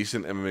seemingly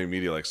decent MMA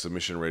media like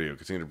Submission Radio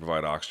continue to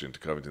provide oxygen to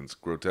Covington's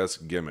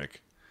grotesque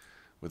gimmick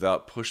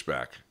without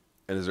pushback?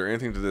 And is there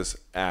anything to this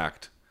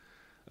act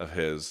of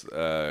his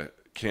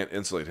can't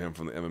insulate him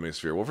from the MMA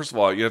sphere? Well, first of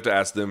all, you have to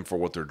ask them for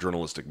what their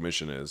journalistic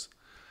mission is.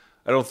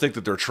 I don't think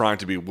that they're trying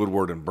to be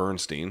Woodward and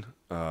Bernstein,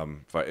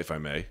 if I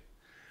may.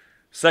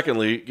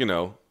 Secondly,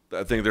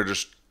 I think they're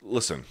just,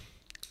 listen,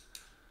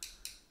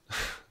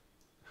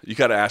 you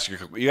got to ask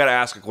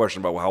a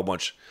question about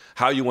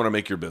how you want to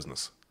make your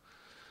business.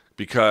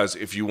 Because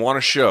if you want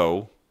a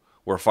show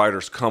where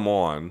fighters come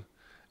on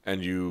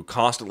and you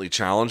constantly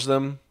challenge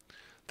them,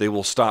 they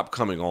will stop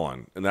coming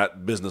on, and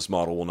that business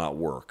model will not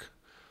work.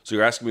 So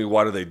you're asking me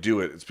why do they do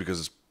it? It's because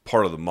it's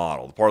part of the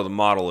model. The part of the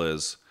model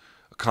is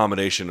a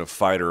combination of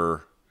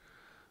fighter,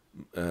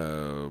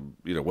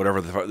 whatever,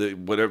 they're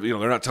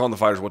not telling the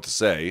fighters what to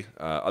say.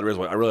 I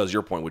realize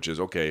your point, which is,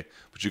 okay,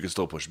 but you can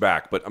still push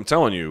back. But I'm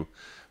telling you,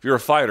 if you're a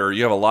fighter,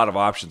 you have a lot of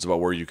options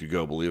about where you could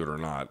go, believe it or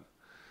not.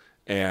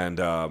 And,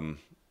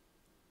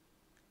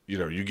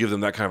 you give them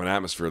that kind of an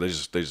atmosphere, they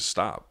just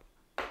stop.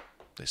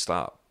 They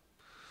stop.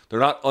 They're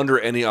not under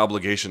any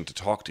obligation to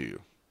talk to you.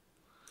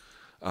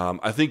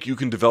 I think you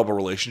can develop a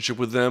relationship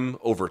with them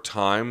over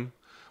time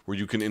where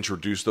you can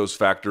introduce those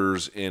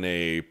factors in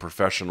a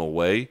professional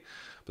way.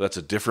 But that's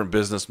a different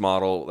business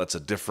model.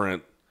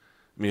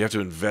 You have to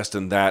invest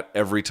in that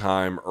every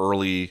time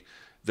early.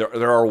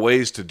 There are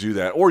ways to do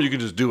that. Or you can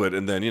just do it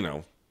and then,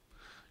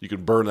 you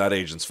can burn that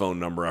agent's phone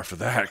number after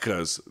that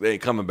because they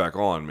ain't coming back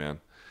on, man.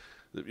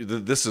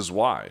 This is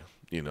why.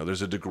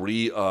 There's a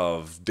degree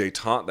of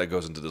détente that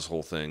goes into this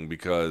whole thing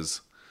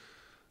because...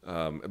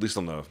 at least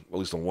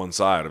on one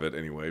side of it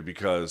anyway,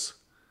 because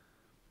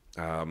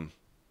they're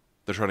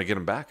trying to get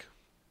him back.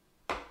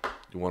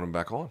 You want him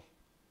back on.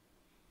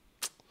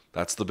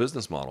 That's the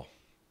business model.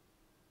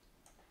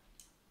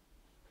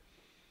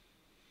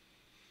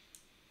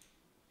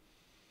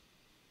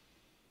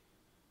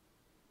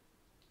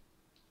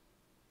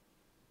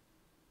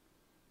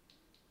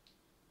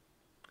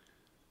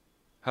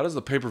 How does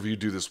the pay-per-view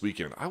do this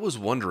weekend? I was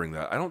wondering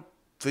that. I don't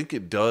think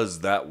it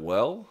does that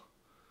well.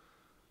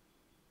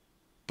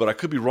 But I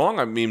could be wrong.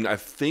 I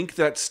think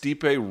that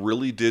Stipe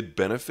really did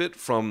benefit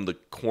from the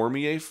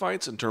Cormier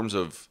fights in terms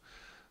of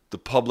the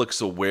public's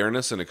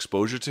awareness and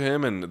exposure to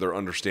him and their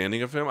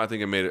understanding of him. I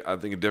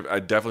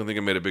definitely think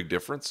it made a big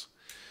difference.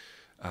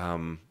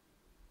 It's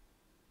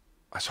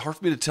hard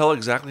for me to tell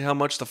exactly how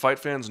much the fight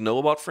fans know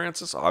about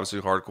Francis. Obviously,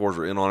 hardcores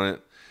are in on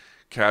it.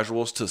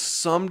 Casuals to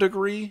some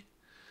degree,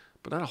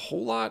 but not a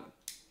whole lot.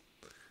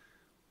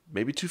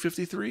 Maybe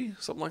 253,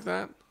 something like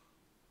that.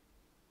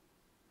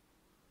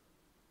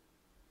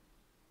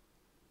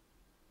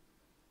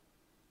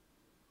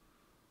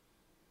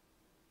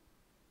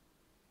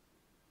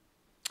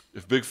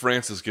 If Big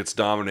Francis gets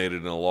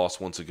dominated in a loss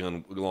once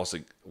again,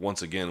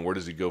 where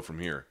does he go from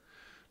here?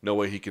 No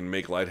way he can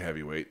make light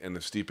heavyweight. And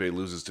if Stipe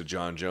loses to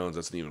John Jones,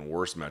 that's an even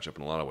worse matchup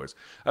in a lot of ways.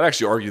 I'd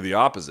actually argue the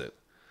opposite.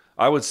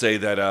 I would say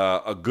that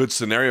a good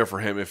scenario for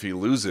him if he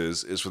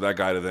loses is for that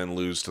guy to then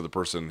lose to the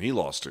person he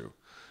lost to,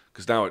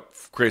 because now it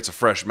creates a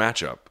fresh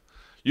matchup.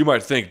 You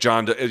might think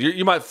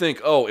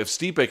oh, if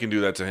Stipe can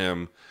do that to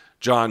him,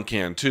 John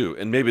can too,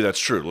 and maybe that's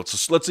true.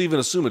 Let's even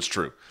assume it's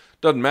true.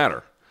 Doesn't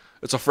matter.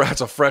 It's a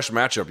fresh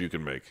matchup you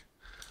can make.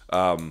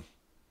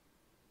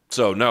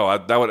 So no,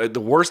 the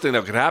worst thing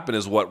that could happen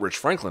is what Rich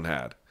Franklin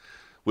had,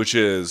 which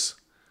is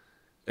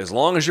as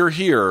long as you're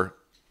here,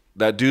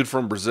 that dude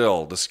from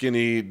Brazil, the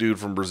skinny dude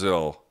from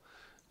Brazil,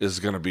 is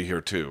going to be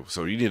here too.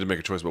 So you need to make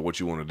a choice about what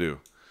you want to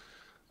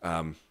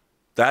do.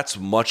 That's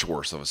much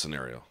worse of a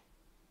scenario.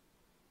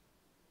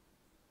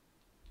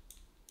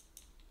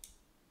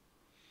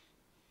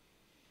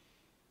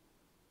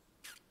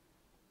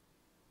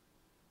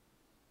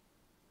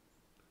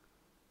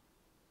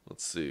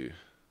 Let's see.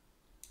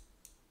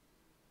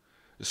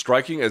 Is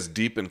striking as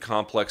deep and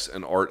complex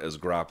an art as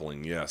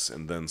grappling? Yes,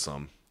 and then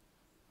some.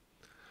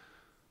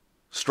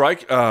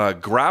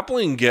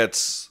 Grappling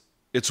it's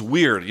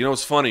weird.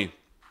 It's funny.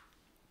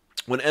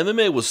 When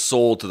MMA was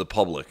sold to the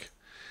public,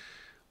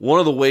 one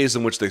of the ways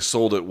in which they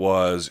sold it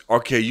was,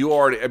 okay,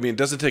 it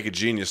doesn't take a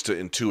genius to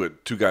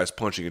intuit two guys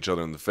punching each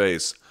other in the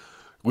face.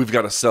 we've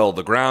got to sell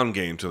the ground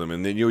game to them.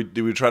 And then you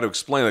would try to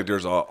explain like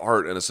there's a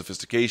art and a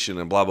sophistication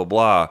and blah, blah,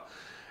 blah.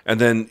 And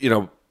then,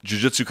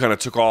 jiu-jitsu kind of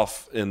took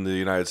off in the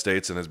United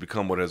States and has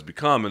become what it has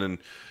become. And then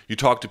you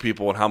talk to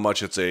people and how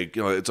much it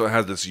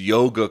has this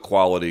yoga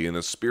quality and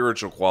a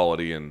spiritual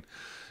quality, and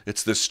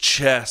it's this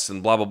chess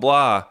and blah, blah,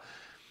 blah.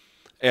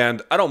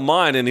 And I don't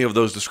mind any of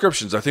those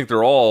descriptions. I think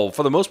they're all,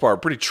 for the most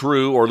part, pretty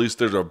true, or at least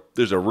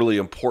there's a really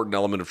important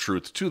element of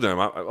truth to them.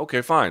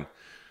 Okay, fine.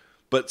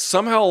 But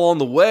somehow along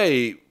the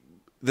way,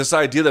 this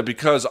idea that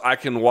because I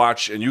can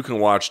watch and you can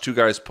watch two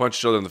guys punch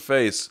each other in the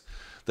face,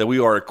 that we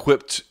are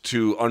equipped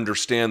to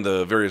understand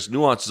the various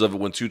nuances of it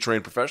when two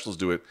trained professionals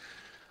do it.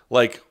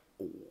 Like,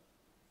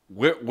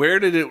 where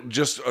did it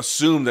just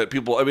assume that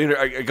people... I mean,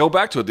 I go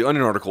back to it, the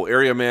Onion article,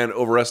 Area Man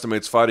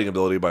overestimates fighting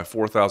ability by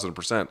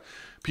 4,000%.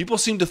 People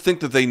seem to think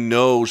that they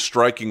know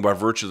striking by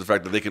virtue of the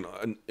fact that they can,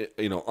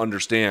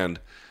 understand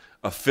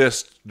a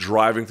fist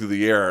driving through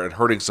the air and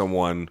hurting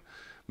someone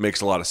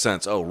makes a lot of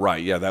sense. Oh,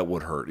 right, yeah, that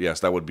would hurt. Yes,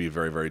 that would be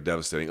very, very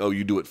devastating. Oh,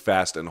 you do it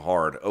fast and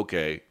hard.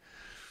 Okay,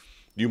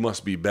 you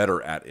must be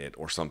better at it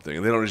or something.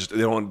 And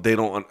they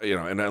don't.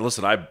 And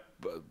listen, I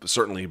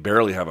certainly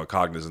barely have a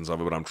cognizance of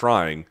it, but I'm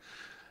trying.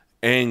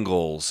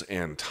 Angles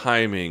and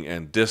timing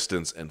and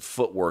distance and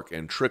footwork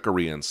and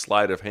trickery and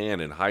sleight of hand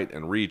and height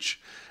and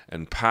reach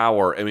and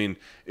power. I mean,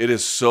 it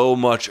is so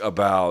much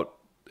about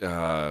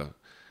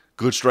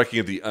good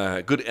striking.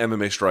 Good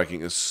MMA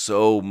striking is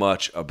so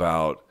much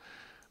about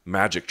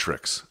magic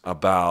tricks,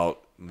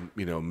 about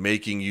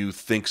making you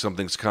think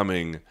something's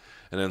coming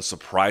and then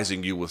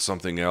surprising you with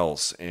something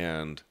else.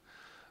 And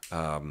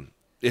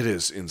it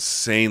is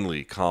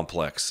insanely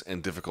complex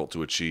and difficult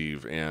to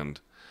achieve, and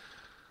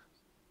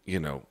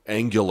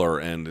angular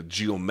and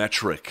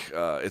geometric.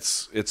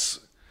 It's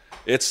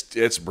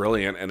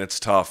brilliant, and it's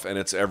tough, and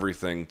it's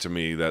everything to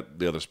me that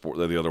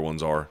the other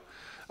ones are.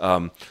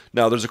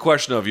 Now, there's a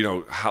question of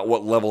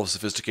what level of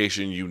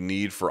sophistication you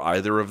need for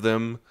either of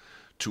them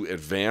to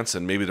advance,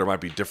 and maybe there might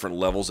be different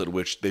levels at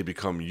which they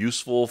become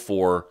useful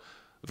for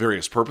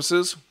various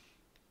purposes.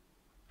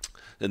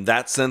 In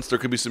that sense, there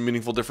could be some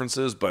meaningful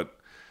differences, but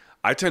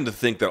I tend to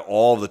think that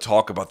all the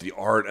talk about the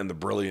art and the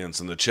brilliance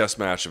and the chess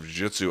match of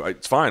jiu-jitsu,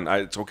 it's fine.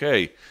 It's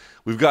okay.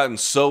 We've gotten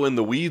so in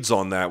the weeds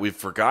on that, we've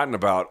forgotten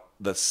about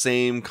the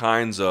same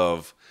kinds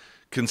of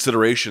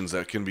considerations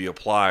that can be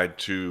applied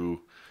to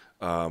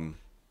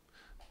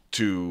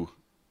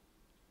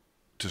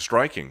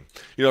striking.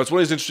 It's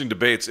one of these interesting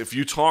debates. If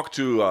you talk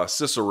to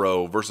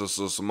Cicero versus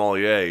a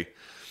sommelier,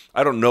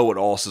 I don't know what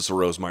all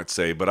Ciceros might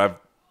say, but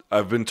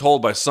I've been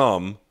told by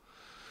some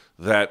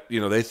that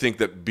they think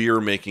that beer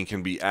making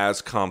can be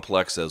as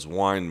complex as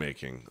wine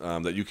making.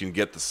 That you can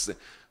get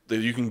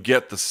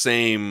the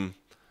same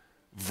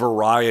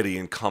variety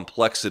and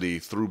complexity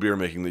through beer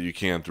making that you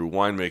can through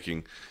wine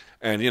making.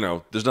 And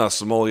there's not a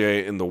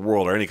sommelier in the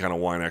world or any kind of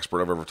wine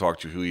expert I've ever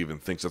talked to who even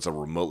thinks that's a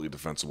remotely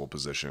defensible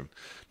position.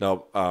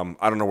 Now,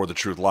 I don't know where the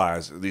truth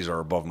lies. These are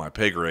above my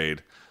pay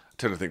grade. I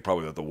tend to think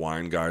probably that the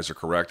wine guys are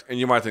correct. And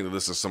you might think that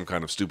this is some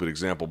kind of stupid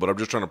example, but I'm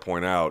just trying to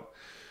point out.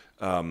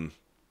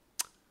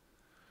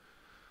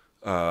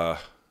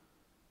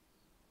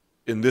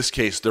 In this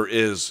case, there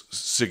is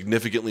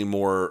significantly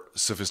more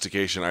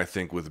sophistication, I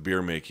think, with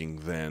beer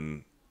making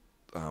than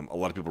a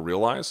lot of people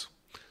realize,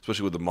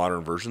 especially with the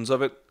modern versions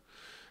of it.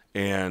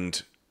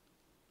 And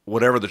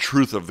whatever the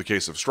truth of the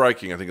case of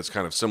striking, I think it's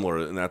kind of similar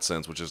in that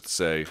sense, which is to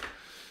say,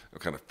 I'm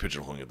kind of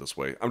pigeonholing it this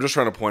way. I'm just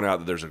trying to point out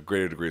that there's a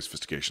greater degree of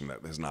sophistication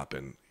that has not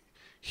been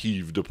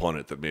heaved upon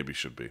it that maybe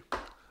should be.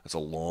 That's a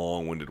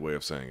long-winded way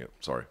of saying it.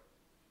 Sorry.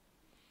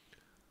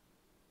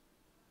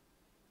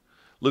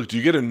 Look, do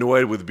you get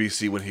annoyed with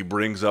BC when he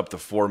brings up the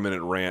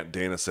 4-minute rant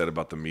Dana said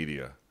about the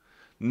media?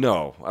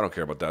 No, I don't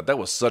care about that. That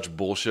was such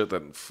bullshit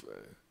that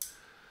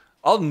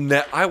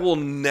I will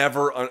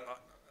never...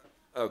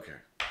 Okay.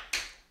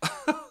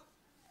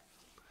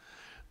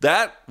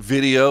 That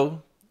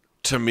video,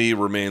 to me,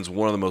 remains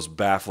one of the most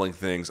baffling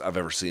things I've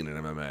ever seen in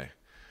MMA.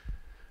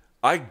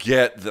 I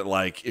get that,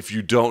 if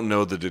you don't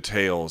know the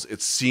details,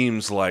 it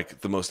seems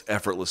like the most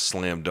effortless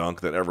slam dunk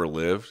that ever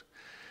lived.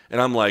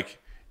 And I'm like,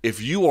 if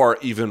you are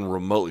even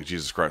remotely...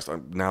 Jesus Christ,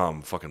 now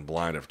I'm fucking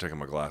blind after taking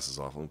my glasses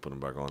off. Let me put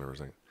them back on and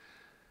everything.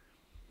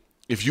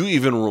 If you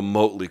even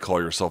remotely call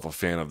yourself a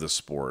fan of this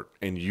sport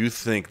and you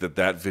think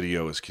that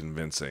video is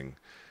convincing...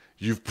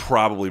 you've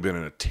probably been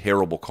in a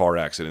terrible car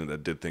accident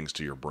that did things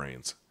to your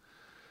brains.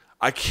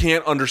 I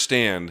can't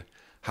understand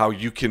how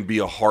you can be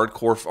a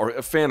hardcore or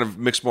a fan of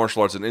mixed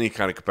martial arts in any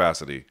kind of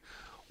capacity,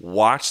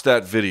 watch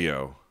that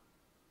video,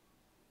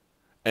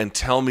 and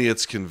tell me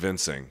it's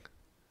convincing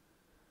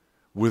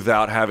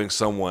without having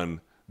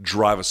someone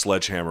drive a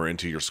sledgehammer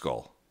into your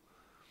skull.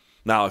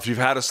 Now, if you've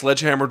had a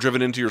sledgehammer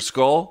driven into your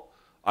skull,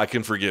 I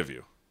can forgive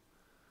you.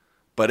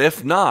 But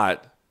if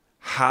not,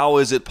 how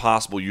is it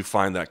possible you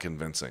find that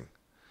convincing?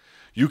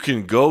 You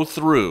can go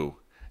through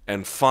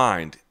and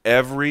find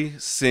every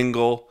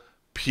single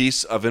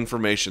piece of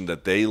information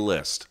that they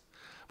list,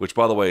 which,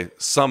 by the way,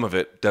 some of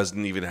it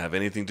doesn't even have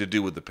anything to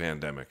do with the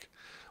pandemic.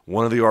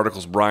 One of the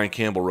articles Brian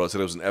Campbell wrote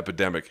said it was an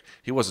epidemic.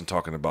 He wasn't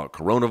talking about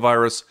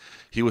coronavirus.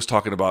 He was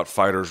talking about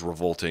fighters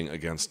revolting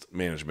against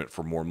management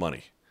for more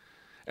money.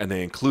 And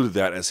they included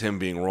that as him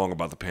being wrong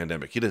about the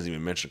pandemic. He doesn't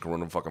even mention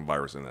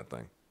coronavirus in that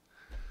thing.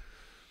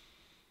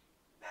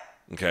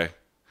 Okay?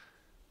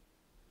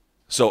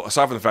 So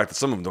aside from the fact that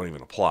some of them don't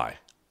even apply,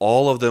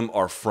 all of them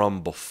are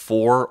from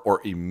before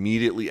or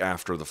immediately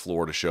after the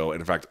Florida show. And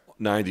in fact,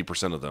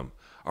 90% of them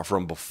are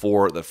from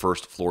before the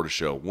first Florida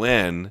show,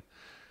 when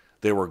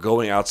they were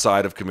going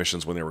outside of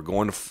commissions, when they were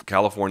going to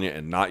California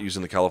and not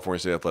using the California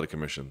State Athletic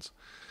Commissions,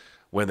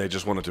 when they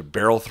just wanted to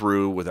barrel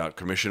through without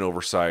commission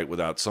oversight,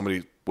 without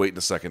somebody waiting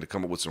a second to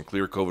come up with some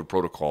clear COVID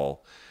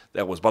protocol.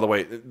 That was, by the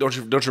way, don't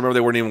you remember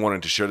they weren't even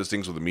wanting to share these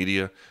things with the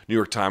media? New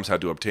York Times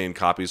had to obtain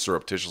copies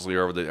surreptitiously,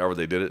 however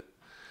they did it.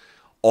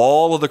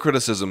 All of the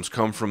criticisms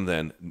come from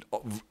then.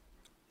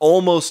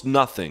 Almost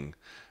nothing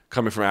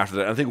coming from after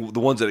that. I think the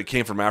ones that it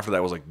came from after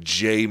that was like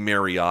Jay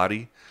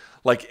Mariotti.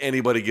 Like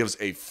anybody gives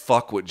a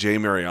fuck what Jay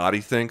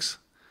Mariotti thinks.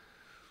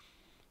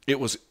 It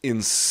was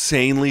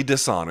insanely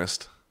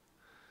dishonest.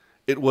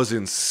 It was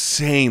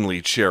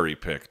insanely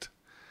cherry-picked.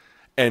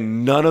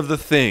 And none of the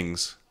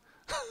things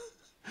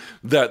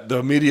that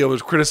the media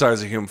was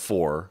criticizing him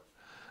for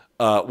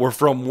were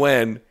from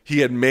when he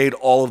had made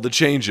all of the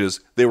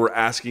changes they were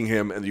asking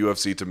him and the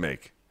UFC to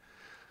make.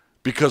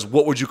 Because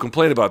what would you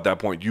complain about at that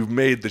point? You've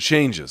made the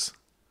changes.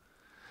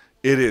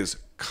 It is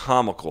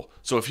comical.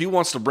 So if he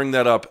wants to bring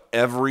that up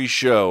every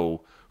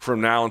show from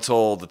now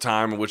until the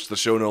time in which the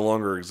show no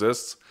longer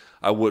exists,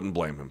 I wouldn't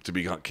blame him, to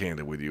be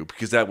candid with you,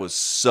 because that was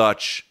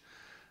such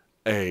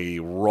a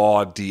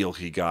raw deal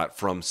he got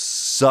from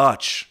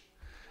such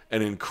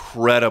an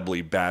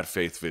incredibly bad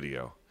faith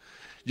video.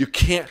 You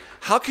can't,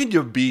 how can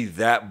you be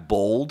that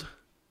bold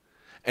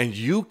and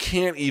you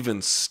can't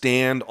even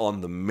stand on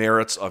the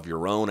merits of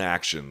your own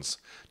actions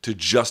to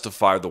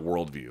justify the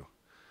worldview?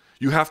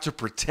 You have to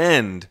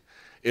pretend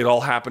it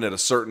all happened at a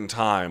certain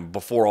time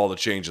before all the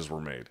changes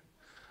were made.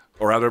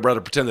 Or rather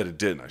pretend that it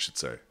didn't, I should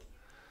say.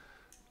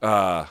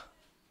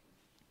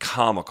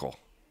 Comical.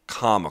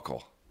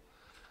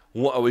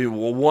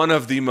 One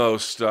of the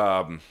most,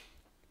 what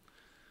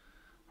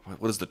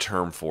is the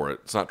term for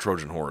it? It's not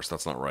Trojan horse,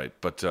 that's not right.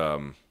 But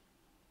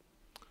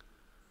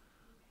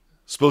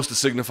supposed to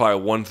signify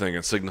one thing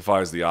and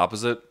signifies the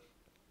opposite.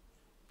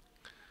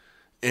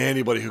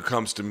 Anybody who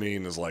comes to me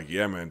and is like,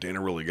 yeah, man, Dana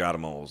really got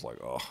him, I was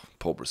like, oh,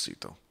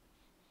 pobrecito.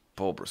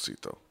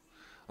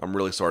 I'm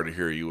really sorry to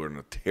hear you were in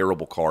a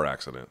terrible car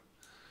accident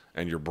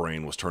and your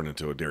brain was turned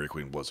into a Dairy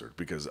Queen Blizzard.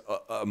 Because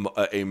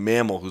a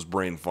mammal whose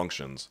brain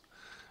functions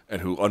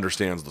and who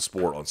understands the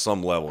sport on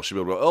some level should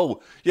be able to go,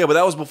 oh, yeah, but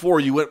that was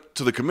before you went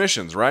to the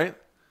commissions, right?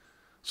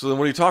 So then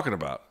what are you talking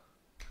about?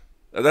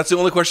 That's the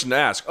only question to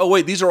ask. Oh,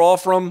 wait, these are all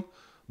from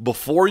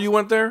before you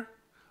went there?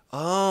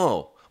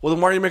 Oh, well,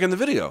 then why are you making the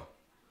video?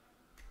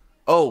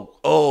 Oh,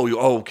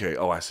 okay.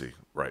 Oh, I see.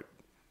 Right.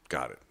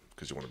 Got it.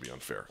 Because you want to be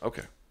unfair.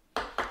 Okay.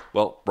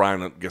 Well,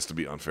 Brian gets to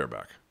be unfair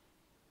back.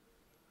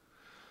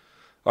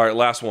 All right,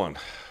 last one.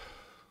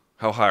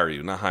 How high are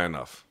you? Not high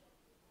enough.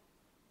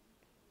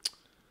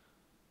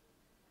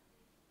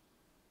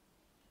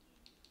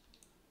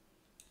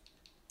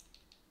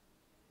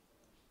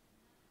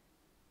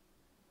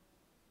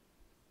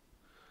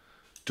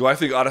 Do you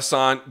think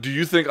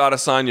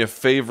Adesanya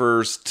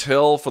favors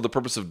Till for the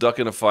purpose of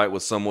ducking a fight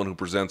with someone who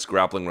presents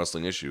grappling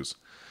wrestling issues?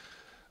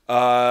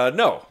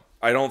 No.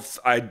 I don't.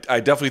 I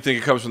definitely think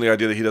it comes from the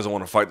idea that he doesn't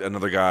want to fight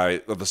another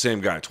guy, the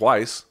same guy,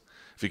 twice,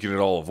 if he can at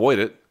all avoid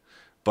it.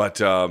 But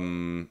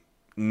no,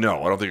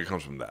 I don't think it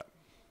comes from that.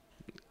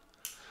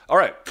 All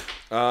right,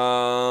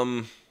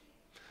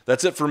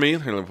 that's it for me.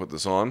 Here, let me put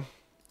this on.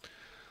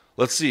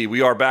 Let's see.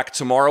 We are back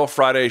tomorrow,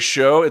 Friday's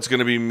show. It's going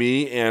to be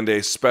me and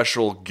a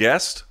special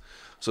guest.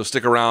 So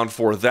stick around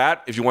for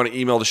that. If you want to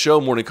email the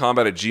show,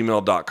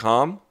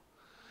 morningcombat@gmail.com.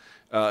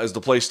 Is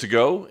the place to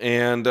go.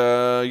 And,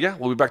 yeah,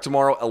 we'll be back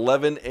tomorrow,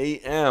 11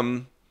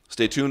 a.m.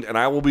 Stay tuned. And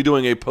I will be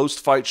doing a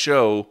post-fight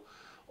show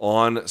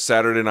on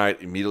Saturday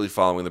night immediately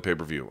following the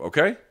pay-per-view.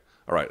 Okay?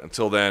 All right.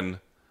 Until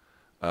then,